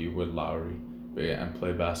want to be with Lowry and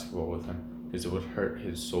play basketball with him, because it would hurt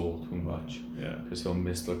his soul too much. Yeah. Because he'll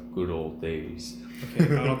miss the good old days.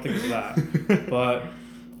 Okay, I don't think it's that. But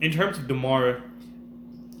in terms of DeMar,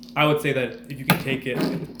 I would say that if you can take it...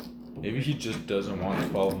 Maybe he just doesn't want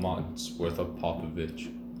 12 months worth of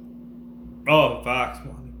Popovich. Oh, facts.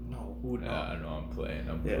 No, who would not? Yeah, I know. I'm playing.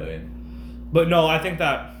 But no, I think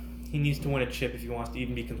that he needs to win a chip if he wants to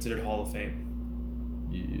even be considered Hall of Fame.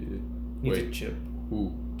 Yeah. Needs a chip.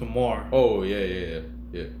 Who? DeMar. Oh, yeah.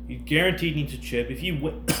 He guaranteed needs a chip. If he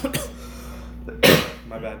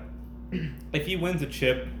My bad. If he wins a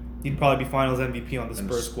chip, he'd probably be Finals MVP on the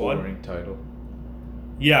Spurs squad. Scoring title.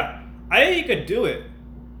 Yeah. I think he could do it.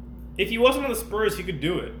 If he wasn't on the Spurs, he could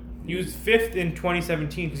do it. He was 5th in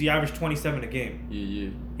 2017 because he averaged 27 a game.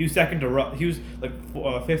 Yeah. He was second to Russ. He was like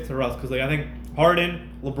 5th to Russ because I think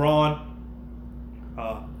Harden, LeBron,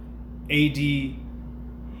 AD,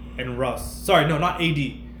 and Russ. Sorry, no, not AD.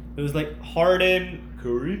 It was like Harden,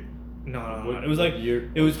 Curry. No. It was like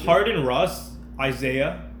it was Harden, Russ,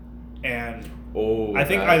 Isaiah, and I I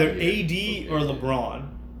think either AD or LeBron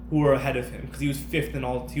who were ahead of him because he was fifth in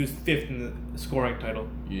all. He was fifth in the scoring title.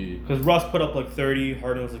 Yeah. Because Russ put up like 30,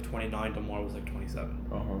 Harden was like 29, DeMar was like 27.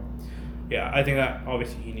 Yeah, I think that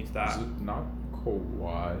obviously he needs that. Is it not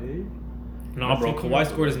Kawhi? No, bro. Kawhi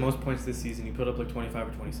scored his most points this season. He put up like 25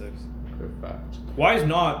 or 26. Good fact. Kawhi's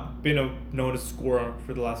not been a noticed scorer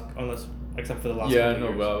for the last, except for the last. Yeah, couple no,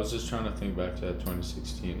 years. but I was just trying to think back to that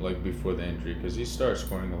 2016, like before the injury, because he started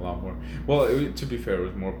scoring a lot more. Well, to be fair, it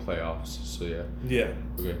was more playoffs, so yeah. Yeah.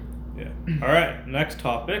 Okay. Yeah. All right. Next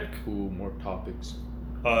topic. Cool. More topics.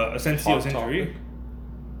 Asensio's Hot injury. topic.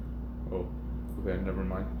 Oh, okay. Never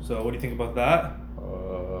mind. So, what do you think about that?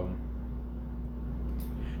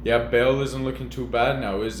 Yeah, Bale isn't looking too bad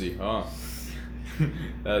now, is he? Huh?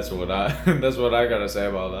 That's what I gotta say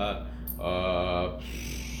about that.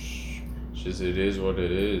 Just it is what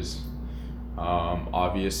it is.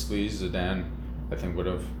 Obviously Zidane, I think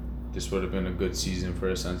this would have been a good season for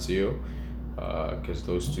Asensio, because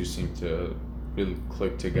those two seem to really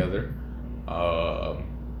click together.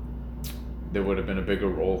 There would have been a bigger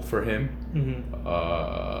role for him. Mm-hmm.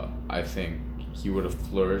 I think he would have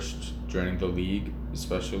flourished during the league,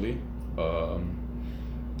 especially.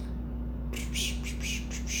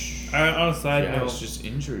 On a side Yeah, note, it's just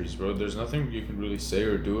injuries, bro. There's nothing you can really say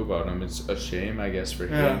or do about him. It's a shame, I guess, for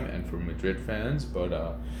Yeah. him and for Madrid fans, but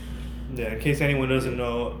yeah. In case anyone doesn't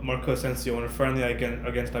know, Marco Asensio in a friendly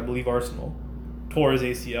against I believe Arsenal, tore his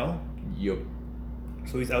ACL, yup.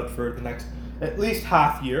 so he's out for the next at least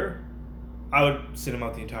half year. I would sit him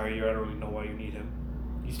out the entire year. I don't really know why you need him.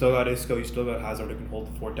 You still got Isco, you still got Hazard who can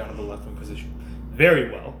hold the fort down in the left wing position very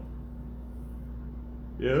well.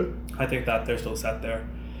 Yeah. I think that they're still set there.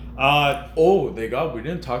 We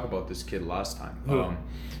didn't talk about this kid last time. Who?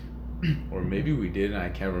 Or maybe we did and I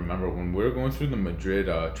can't remember. When we were going through the Madrid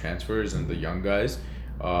transfers and the young guys,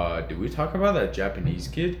 did we talk about that Japanese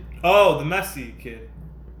kid? Oh, the Messi kid.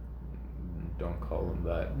 Don't call him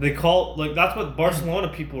that. They call that's what Barcelona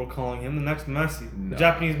people were calling him, the next Messi, the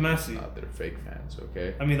Japanese Messi. No, they're fake fans,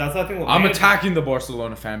 okay? I mean, that's I think what I'm management- attacking the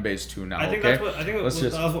Barcelona fan base too now. I think okay?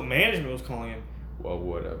 that's what management was calling him. Well,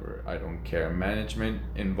 whatever. I don't care. Management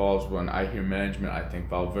involves, when I hear management, I think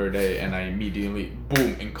Valverde, and I immediately,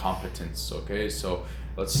 boom, incompetence, okay? So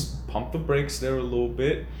let's pump the brakes there a little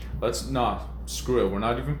bit. Screw it. We're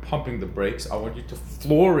not even pumping the brakes. I want you to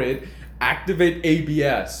floor it, activate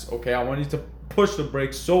ABS, okay? I want you to push the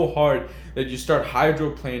brakes so hard that you start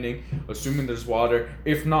hydroplaning, assuming there's water.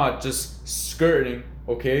 If not, just skirting,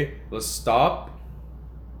 okay? Let's stop,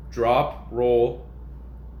 drop, roll,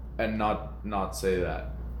 and not say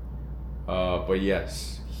that. But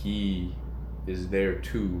yes, he is there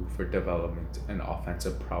too for development and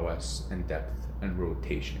offensive prowess and depth and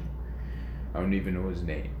rotation. I don't even know his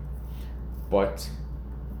name. But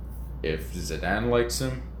if Zidane likes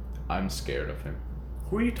him, I'm scared of him.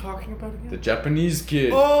 Who are you talking about again? The Japanese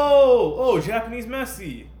kid. Japanese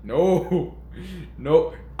Messi. No.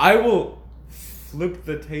 I will flip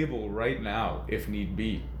the table right now if need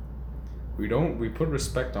be. We put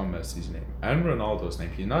respect on Messi's name and Ronaldo's name.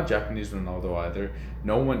 He's not Japanese Ronaldo either.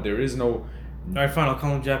 There is no. Alright, fine, I'll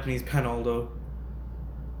call him Japanese Penaldo.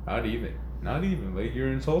 Not even. Like, you're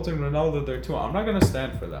insulting Ronaldo there too. I'm not gonna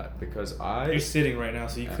stand for that because You're sitting right now,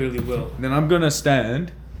 so you clearly will. Then I'm gonna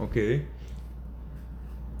stand, okay?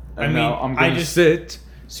 And now I'm gonna just sit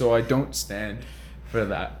so I don't stand for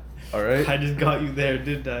that. Alright? I just got you there,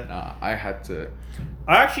 did I? Nah, I had to.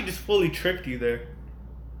 I actually just fully tricked you there.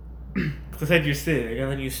 Because I said you're sitting, and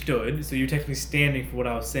then you stood, so you're technically standing for what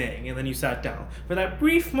I was saying, and then you sat down. For that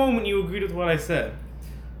brief moment, you agreed with what I said.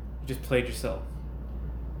 You just played yourself.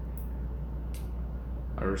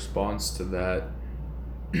 My response to that.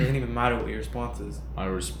 It doesn't even matter what your response is. My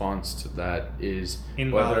response to that is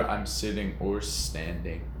Invalid. whether I'm sitting or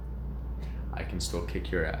standing, I can still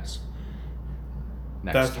kick your ass.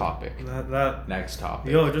 Next topic. Next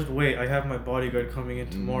topic. Yo, just wait. I have my bodyguard coming in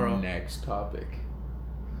tomorrow. Next topic.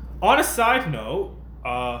 On a side note,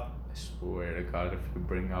 I swear to God, if you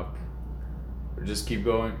bring up, or just keep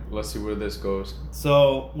going. Let's see where this goes.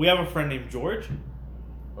 so we have a friend named George,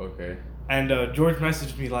 Okay. and George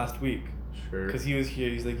messaged me last week Sure. because he was here.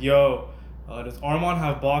 He's like, "Yo, does Armand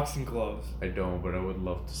have boxing gloves?" I don't, but I would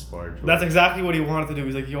love to spar. George. That's exactly what he wanted to do.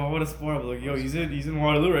 He's like, "Yo, I want to spar." I'm like, "Yo, he's in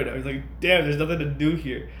Waterloo right now." He's like, "Damn, there's nothing to do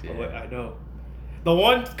here." I'm like, "I know."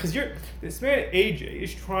 Because this man AJ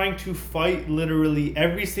is trying to fight literally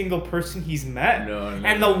every single person he's met.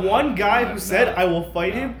 And the one guy who said I will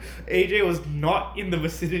fight him, AJ was not in the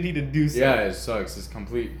vicinity to do so. Yeah, it sucks. It's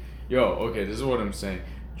complete. Yo, okay, this is what I'm saying.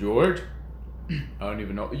 George, I don't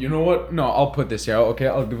even know. You know what? No, I'll put this here. Okay,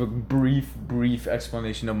 I'll give a brief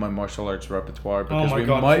explanation of my martial arts repertoire because my we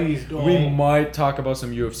God, might please don't. we might talk about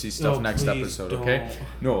some UFC stuff No, next please episode. don't. Okay.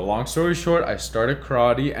 No, long story short, I started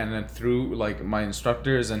karate and then through like my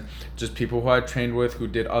instructors and just people who I trained with who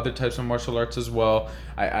did other types of martial arts as well.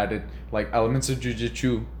 I added like elements of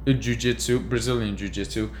jujitsu, Brazilian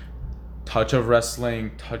jiu-jitsu, touch of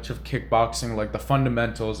wrestling, touch of kickboxing, like the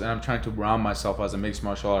fundamentals, and I'm trying to ground myself as a mixed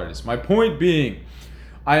martial artist. My point being,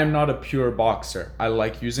 I am not a pure boxer. I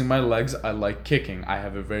like using my legs, I like kicking. I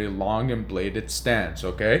have a very long and bladed stance,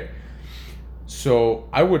 okay? So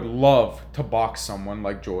I would love to box someone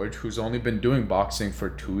like George, who's only been doing boxing for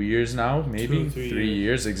 2 years now, maybe 3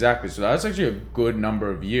 years, exactly. So that's actually a good number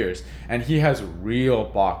of years, and he has real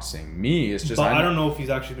boxing. Me, it's just But I don't know if he's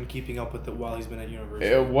actually been keeping up with it while he's been at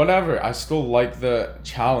university. whatever. I still like the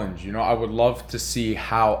challenge. You know, I would love to see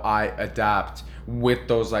how I adapt with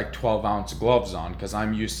those like 12-ounce gloves on, because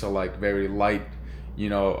I'm used to like very light, you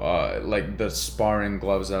know, like the sparring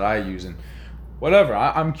gloves that I use and. Whatever,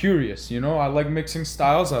 I'm curious, you know. I like mixing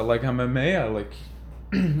styles. I like MMA. I like,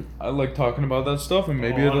 I like talking about that stuff, and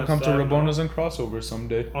maybe it'll come to Rabonas and crossovers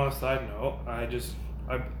someday. On a side note,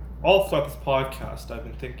 all throughout this podcast, I've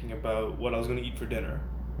been thinking about what I was going to eat for dinner.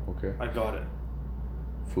 Okay. I got it.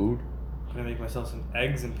 Food. I'm going to make myself some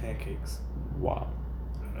eggs and pancakes. Wow.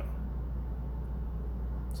 I know.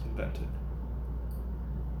 It's invented.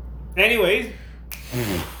 Anyways,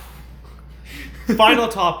 final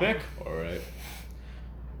topic. All right.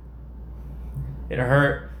 It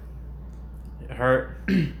hurt. It hurt.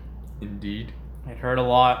 Indeed. It hurt a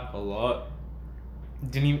lot. A lot.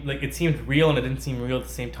 Didn't even, like, it seemed real and it didn't seem real at the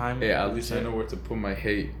same time. Hey, at least I know where to put my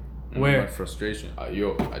hate. And Where? My frustration. I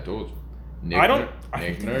told you.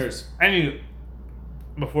 Nick Nurse. Anyway,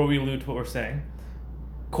 before we allude to what we're saying,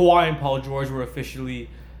 Kawhi and Paul George were officially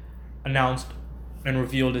announced and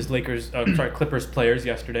revealed as Clippers players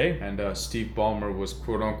yesterday. And Steve Ballmer was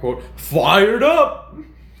quote unquote fired up.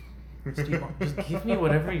 Steve, just give me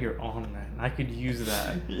whatever you're on, man. I could use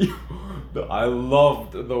that. I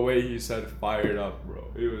loved the way he said fired up, bro.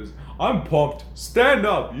 It was, I'm pumped. Stand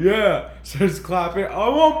up. Yeah. Starts clapping. I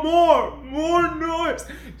want more noise.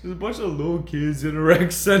 Just a bunch of little kids in a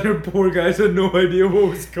rec center. Poor guys had no idea what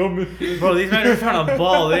was coming. Bro, these men are trying to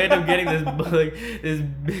ball. They end up getting this big,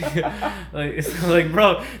 it's like,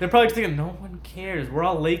 bro, they're probably just thinking, no one cares. We're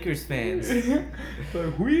all Lakers fans.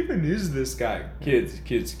 Like, who even is this guy? Kids.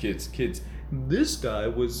 This guy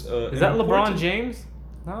was. Is that LeBron James?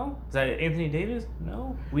 No. Is that Anthony Davis?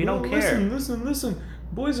 No. We don't care. Listen,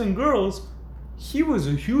 boys and girls. He was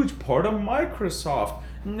a huge part of Microsoft.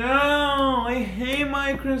 No, I hate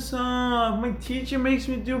Microsoft. My teacher makes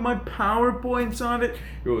me do my PowerPoints on it.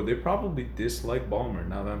 Yo, they probably dislike Ballmer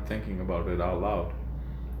now that I'm thinking about it out loud.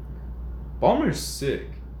 Ballmer's sick.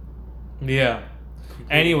 Yeah.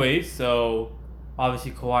 Anyways, so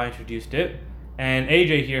obviously Kawhi introduced it, and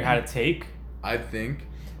AJ here had a take. I think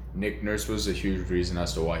Nick Nurse was a huge reason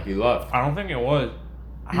as to why he left. I don't think it was.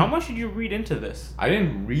 How much did you read into this? I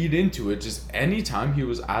didn't read into it. Just anytime he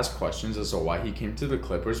was asked questions as to why he came to the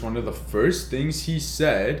Clippers, one of the first things he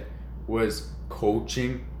said was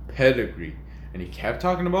coaching pedigree. And he kept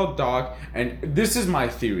talking about Doc. And this is my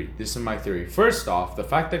theory. First off, the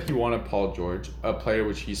fact that he wanted Paul George, a player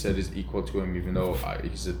which he said is equal to him, even though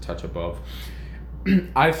he's a touch above.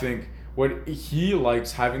 I think what he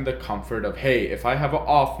likes having the comfort of, hey, if I have an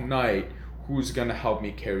off night, who's going to help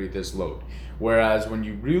me carry this load? Whereas when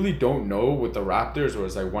you really don't know with the Raptors, or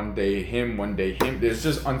it's like one day him, there's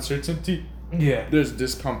just uncertainty. Yeah. There's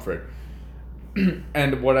discomfort.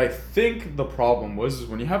 And what I think the problem was is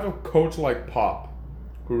when you have a coach like Pop,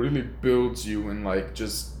 who really builds you and like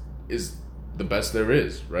just is the best there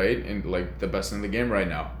is, right? And like the best in the game right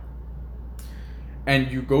now.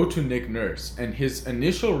 And you go to Nick Nurse, and his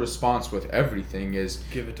initial response with everything is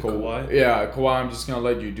give it to Kawhi. Yeah, Kawhi, I'm just gonna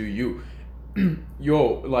let you do you.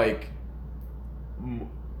 Yo, like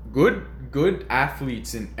good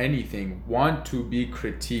athletes in anything want to be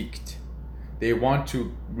critiqued. They want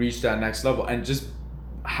to reach that next level, and just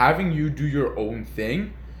having you do your own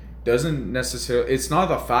thing doesn't necessarily, it's not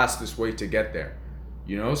the fastest way to get there,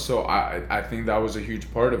 you know? So I think that was a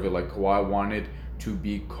huge part of it. Like, Kawhi wanted to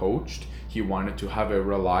be coached. He wanted to have a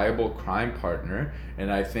reliable crime partner,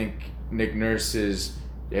 and I think Nick Nurse is,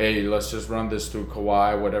 hey, let's just run this through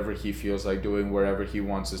Kawhi, whatever he feels like doing, wherever he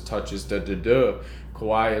wants his touches,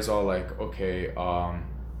 Kawhi is all like, okay,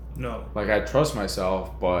 no. like, I trust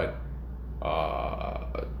myself, but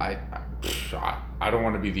I I don't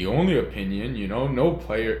want to be the only opinion, you know. No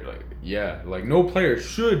player, no player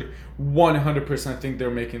should 100% think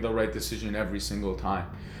they're making the right decision every single time.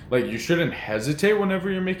 Like, you shouldn't hesitate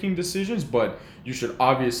whenever you're making decisions, but you should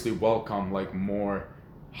obviously welcome like more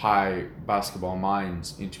high basketball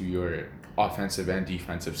minds into your offensive and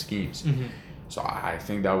defensive schemes. Mm-hmm. So I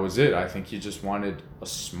think that was it. I think he just wanted a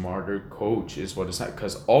smarter coach, is what it's like.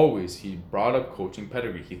 Because always he brought up coaching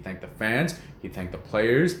pedigree. He thanked the fans. He thanked the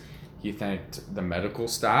players. He thanked the medical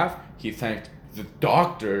staff. He thanked the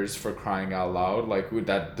doctors, for crying out loud, like who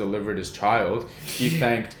that delivered his child. He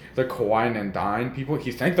thanked the Kawhi and Dine people.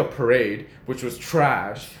 He thanked the parade, which was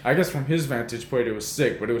trash. I guess from his vantage point it was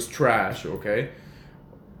sick, but it was trash. Okay.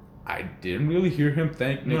 I didn't really hear him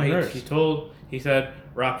thank Nick Nurse. He said,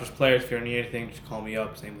 Raptors players, if you need anything, just call me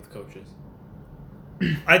up. Same with coaches.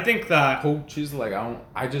 I think that coaches, like,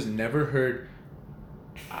 I just never heard.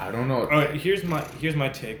 I don't know. All right, here's my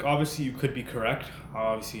take. Obviously, you could be correct.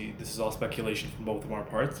 Obviously, this is all speculation from both of our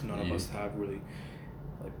parts. None of us have really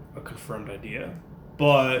like a confirmed idea.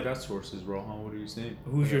 But I got sources, Rohan. What are you saying?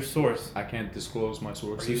 Who's your source? I can't disclose my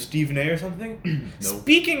sources. Are you Stephen A. or something? No.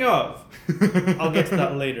 Speaking of, I'll get to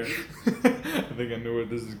that later. I think I know where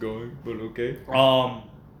this is going, but okay.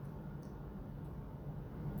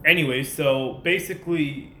 Anyway, so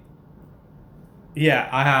basically, yeah,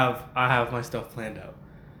 I have my stuff planned out.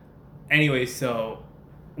 Anyway, so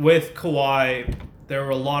with Kawhi, there were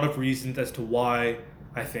a lot of reasons as to why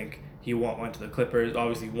I think he went to the Clippers.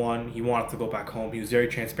 Obviously, one, he wanted to go back home. He was very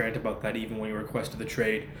transparent about that, even when he requested the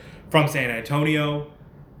trade from San Antonio.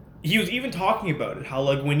 He was even talking about it, how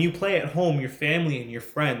like when you play at home, your family and your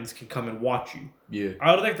friends can come and watch you. Yeah.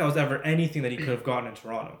 I don't think that was ever anything that he could have gotten in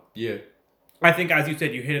Toronto. Yeah. I think, as you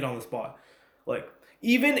said, you hit it on the spot. Like,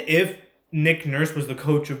 even if Nick Nurse was the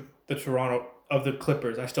coach of the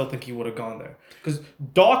Clippers, I still think he would have gone there. Because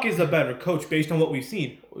Doc is a better coach based on what we've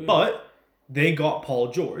seen. Yeah. But they got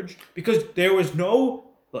Paul George because there was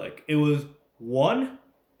no, like, it was 1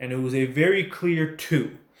 and it was a very clear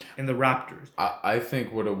 2 in the Raptors. I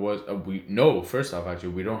think what it was, first off, actually,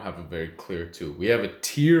 we don't have a very clear 2. We have a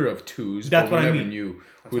tier of 2s, That's but we never mean. knew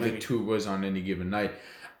who the 2 was on any given night.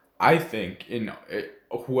 I think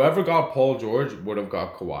whoever got Paul George would have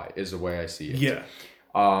got Kawhi, is the way I see it. Yeah.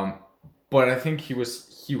 But I think he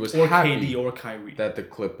was or happy KD or Kyrie that the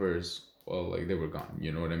Clippers, well, like, they were gone.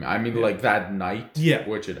 You know what I mean? I mean, like, that night,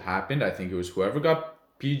 which it happened, I think it was whoever got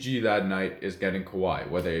PG that night is getting Kawhi,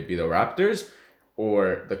 whether it be the Raptors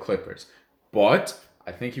or the Clippers. But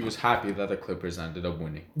I think he was happy that the Clippers ended up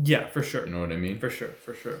winning. Yeah, for sure. You know what I mean? For sure.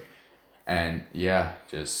 And yeah,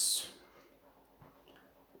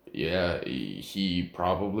 he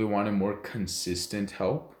probably wanted more consistent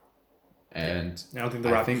help. And I don't think the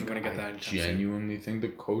Raptors are going to get that. I genuinely think the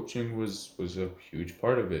coaching was a huge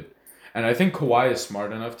part of it. And I think Kawhi is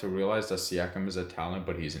smart enough to realize that Siakam is a talent,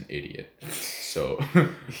 but he's an idiot. So I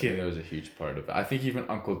think that was a huge part of it. I think even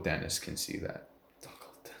Uncle Dennis can see that.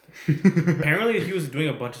 Apparently, he was doing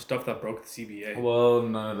a bunch of stuff that broke the CBA. Well,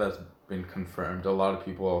 none of that's been confirmed. A lot of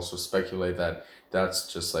people also speculate that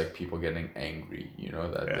that's just like people getting angry, you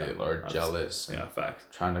know, that they are jealous. Yeah, facts.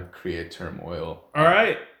 Trying to create turmoil. All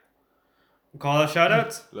right. Call that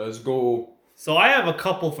shoutouts? Let's go. So I have a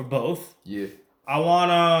couple for both. Yeah. I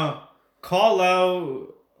want to call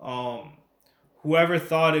out whoever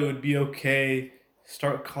thought it would be okay,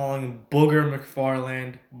 start calling Booger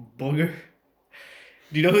McFarland Booger.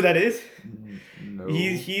 Do you know who that is? No.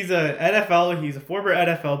 He's a NFL. He's a former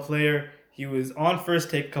NFL player. He was on First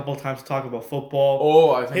Take a couple of times to talk about football.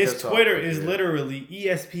 Oh, I think his Twitter is literally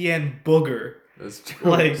ESPN Booger. That's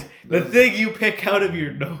true. Like the thing you pick out of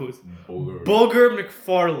your nose. Booger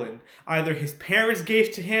McFarland. Either his parents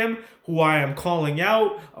gave to him, who I am calling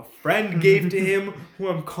out. A friend gave to him, who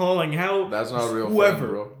I'm calling out. That's not a real friend,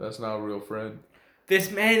 bro. That's not a real friend.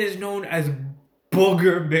 This man is known as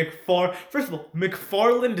Booger McFarland. First of all,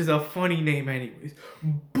 McFarland is a funny name anyways.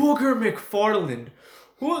 Booger McFarland.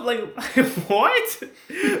 Who, like, what?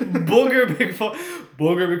 Booger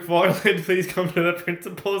McFarland, please come to the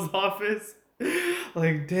principal's office.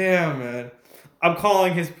 Like, damn, man. I'm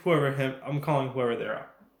calling whoever they are.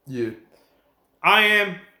 Yeah. I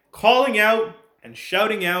am calling out and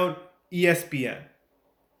shouting out ESPN.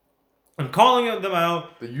 I'm calling them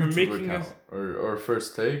out the YouTube account or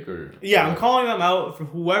First Take or I'm calling them out for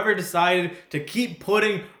whoever decided to keep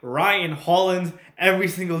putting Ryan Hollins every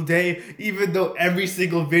single day, even though every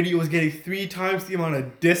single video was getting 3 times the amount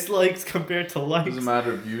of dislikes compared to likes. Doesn't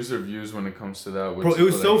matter views or views when it comes to that. Bro, it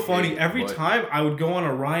was so funny. Every time I would go on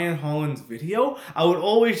a Ryan Hollins video, I would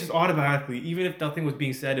always just automatically, even if nothing was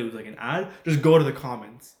being said, it was like an ad, just go to the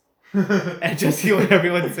comments. and just see what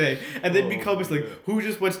everyone's saying. And then Oh, becomes like, yeah. who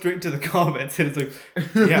just went straight to the comments? And it's like,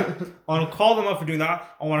 yeah, I want to call them out for doing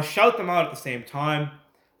that. I want to shout them out at the same time.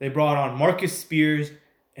 They brought on Marcus Spears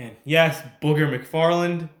and, yes, Booger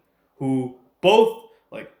McFarland, who both,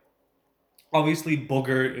 like, obviously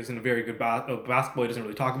Booger isn't a very good basketball. He doesn't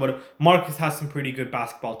really talk about it. Marcus has some pretty good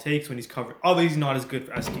basketball takes when he's covered. Obviously not as good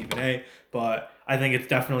as Stephen A, but I think it's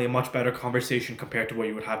definitely a much better conversation compared to what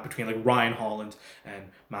you would have between like Ryan Hollins and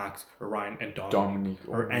Max or Ryan and Dominic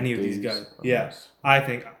or any of these guys. Yes, I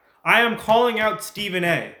think I am calling out Stephen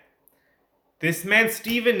A. This man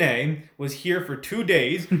Stephen A was here for 2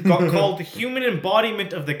 days, got called the human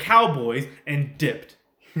embodiment of the Cowboys, and dipped.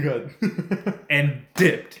 God. And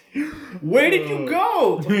dipped. Where did you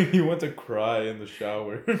go? He went to cry in the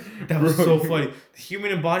shower. That was so funny. The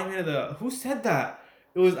human embodiment of the... Who said that?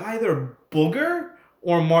 It was either Booger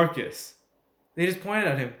or Marcus. They just pointed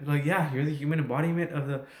at him. They're like, yeah, you're the human embodiment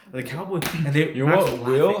of the Cowboys. And they You know what?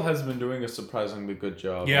 Will has been doing a surprisingly good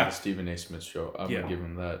job Yeah. on the Stephen A. Smith show. I'm Yeah. gonna give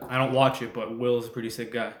him that. I don't watch it, but Will's a pretty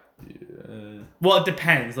sick guy. Yeah, Well, it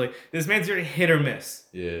depends. Like, this man's very hit or miss.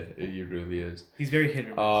 yeah, he really is. He's very hit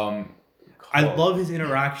or miss. I Call- love his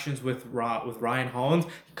interactions with Ryan Hollins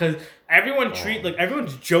because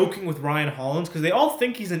everyone's joking with Ryan Hollins because they all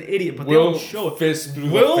think he's an idiot, but they Will don't show it. fist through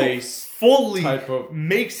Will the face fully type of.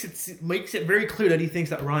 makes it very clear that he thinks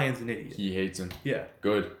that Ryan's an idiot. He hates him. Yeah.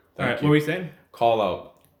 Good. All Thank right. you. What were you saying? Call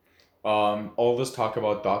out. All this talk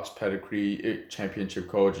about Doc's pedigree, championship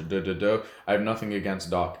coach, I have nothing against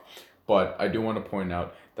Doc, but I do want to point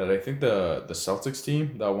out that I think the Celtics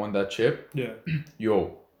team that won that chip, Yeah.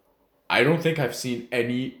 yo, I don't think I've seen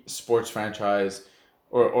any sports franchise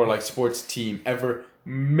or like sports team ever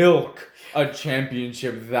milk a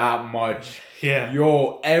championship that much. Yeah.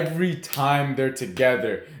 Yo, every time they're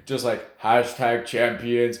together, just like hashtag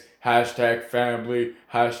champions, hashtag family,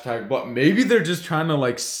 hashtag, but maybe they're just trying to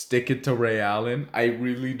like stick it to Ray Allen. I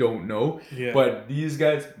really don't know. Yeah. But these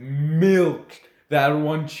guys milked that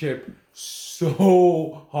one chip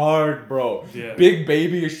so hard, bro. Yeah. Big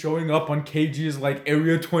Baby is showing up on KG's like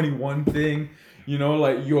Area 21 thing. You know,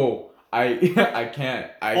 like, yo, I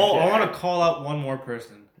can't. I want to call out one more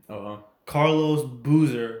person. Uh-huh. Carlos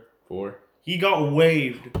Boozer. 4. He got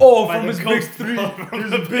waived. Oh, by from the his coach big three. from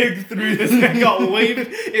His the big three. This man got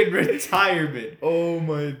waived in retirement. Oh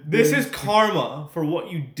my. This is karma for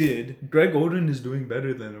what you did. Greg Oden is doing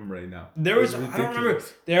better than him right now. There was It's I don't remember.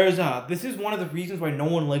 ridiculous. This is one of the reasons why no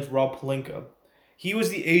one likes Rob Pelinka. He was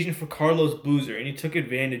the agent for Carlos Boozer, and he took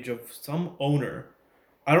advantage of some owner.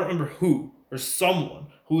 I don't remember who or someone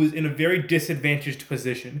who is in a very disadvantaged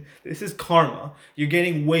position. This is karma. You're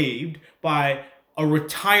getting waived by a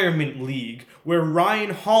retirement league where Ryan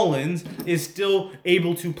Hollins is still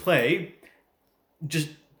able to play. Just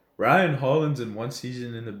Ryan Hollins in one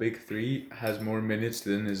season in the Big Three has more minutes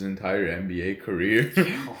than his entire NBA career.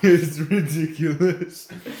 It's ridiculous.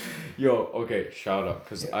 Yo, okay, shout out,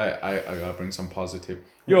 because I gotta bring some positive.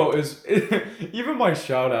 Yo, even my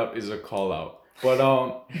shout out is a call out. But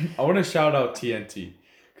I want to shout out TNT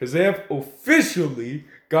because they have officially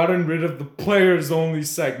gotten rid of the players only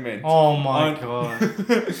segment. oh my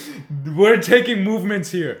god. We're taking movements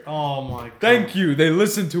here. Oh my god. Thank you. They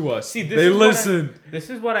listened to us. See, they listened. This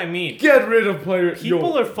is what I mean. Get rid of players.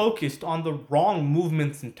 People are focused on the wrong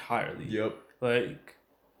movements entirely. Yep.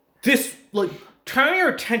 Turn your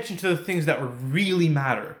attention to the things that really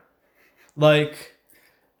matter. Like,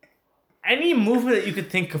 any movement that you could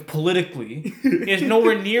think of politically is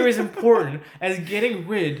nowhere near as important as getting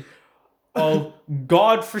rid of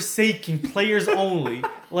God-forsaken players only.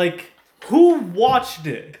 Like, who watched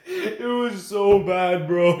it? It was so bad,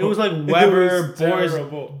 bro. It was like It Weber, was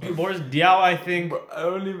terrible. Boris Diaw, I think. Bro, I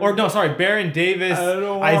don't even. Or no, sorry, Baron Davis, I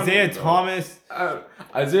don't want Isaiah it, bro. Thomas.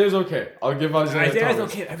 Isaiah's okay. I'll give Isaiah. Isaiah's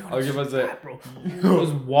Thomas. okay. Everyone I'll else give is Isaiah. bad, bro. I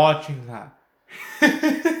was watching that.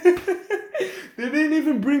 They didn't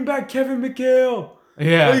even bring back Kevin McHale.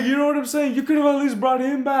 Yeah. Like, you know what I'm saying? You could have at least brought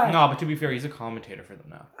him back. No, but to be fair, he's a commentator for them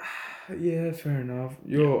now. Yeah, fair enough.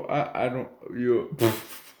 Yo, I don't. Yo.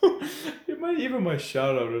 Even my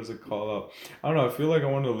shout out is a call out. I don't know. I feel like I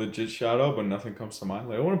want a legit shout out, but nothing comes to mind.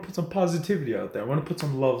 Like, I want to put some positivity out there. I want to put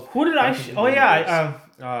some love. Who did I? back into Oh the yeah, universe.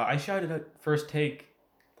 I shouted at First Take.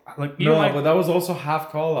 Like But that was also half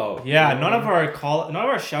call out. yeah, none of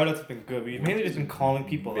our shout outs have been good. We've mainly just been calling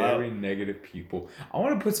people Very out. negative people. I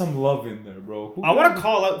want to put some love in there, bro. I want to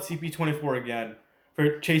call out CP24 again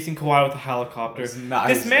for chasing Kawhi with a helicopter. That's nice,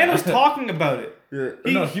 This man was man. talking about it.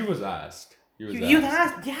 Yeah. He was asked. You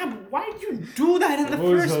asked, yeah, but why did you do that in the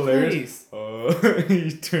What was first hilarious? place?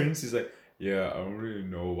 He turns. He's like, Yeah, I don't really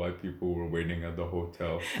know why people were waiting at the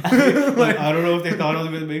hotel. Like, I don't know if they thought I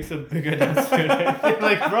was gonna make some big announcement.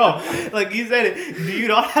 Like, bro, like you said it. Do you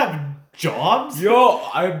not have jobs? Yo,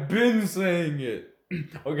 I've been saying it.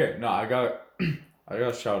 Okay, no, I got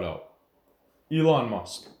a shout out. Elon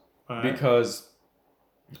Musk. Alright. Because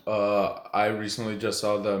I recently just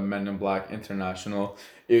saw the Men in Black International.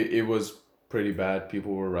 It was pretty bad.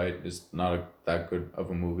 People were right. It's not that good of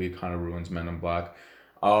a movie. It kind of ruins Men in Black.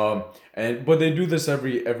 But they do this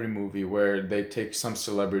every movie where they take some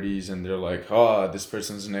celebrities and they're like, oh, this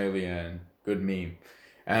person's an alien. Good meme.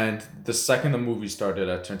 And the second the movie started,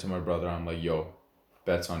 I turned to my brother. I'm like, yo,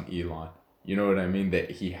 bets on Elon. You know what I mean?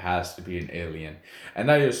 That he has to be an alien.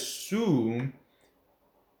 And I assume,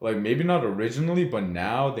 like, maybe not originally, but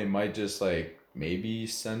now they might just, like, maybe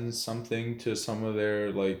send something to some of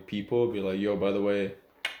their, like, people. Be like, yo, by the way,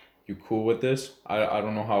 you cool with this? I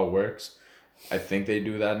don't know how it works. I think they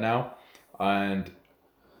do that now. And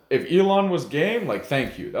if Elon was game, like,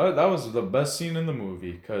 thank you. That was the best scene in the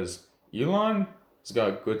movie. Because Elon has got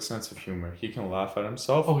a good sense of humor. He can laugh at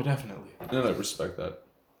himself. Oh, definitely. And I respect that.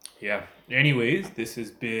 Yeah. Anyways, this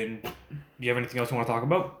has been. Do you have anything else you want to talk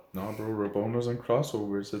about? No, bro, Rabonas and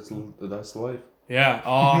crossovers. That's life.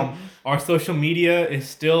 Yeah. Our social media is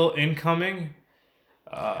still incoming.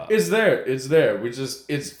 It's there. It's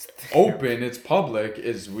open. It's public.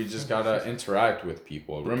 We just gotta interact with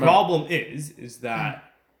people. The problem is that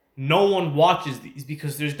no one watches these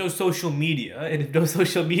because there's no social media, and if no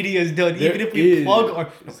social media is done, even if we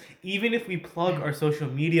plug our social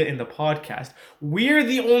media in the podcast, we're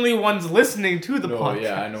the only ones listening to the podcast.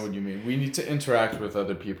 Yeah, I know what you mean. We need to interact with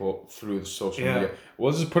other people through social Yeah. media.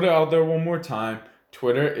 We'll just put it out there one more time.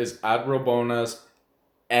 Twitter is @Rabonas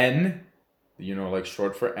N, like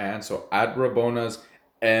short for and. So @Rabonas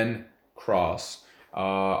N Cross.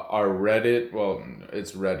 Our Reddit, well,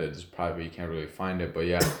 it's Reddit. It's private. You can't really find it, but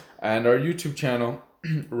yeah. And our YouTube channel,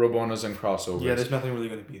 Rabonas and Crossovers. Yeah, there's nothing really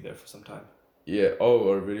going to be there for some time. Yeah. Oh,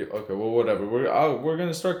 our video. Okay. Well, whatever. We're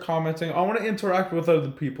gonna start commenting. I want to interact with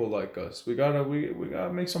other people like us. We gotta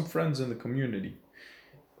make some friends in the community.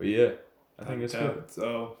 But yeah, I think it's good.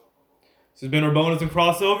 So this has been Rabonas and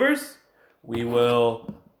Crossovers. We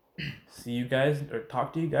will see you guys or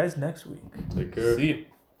talk to you guys next week. Take care. See you.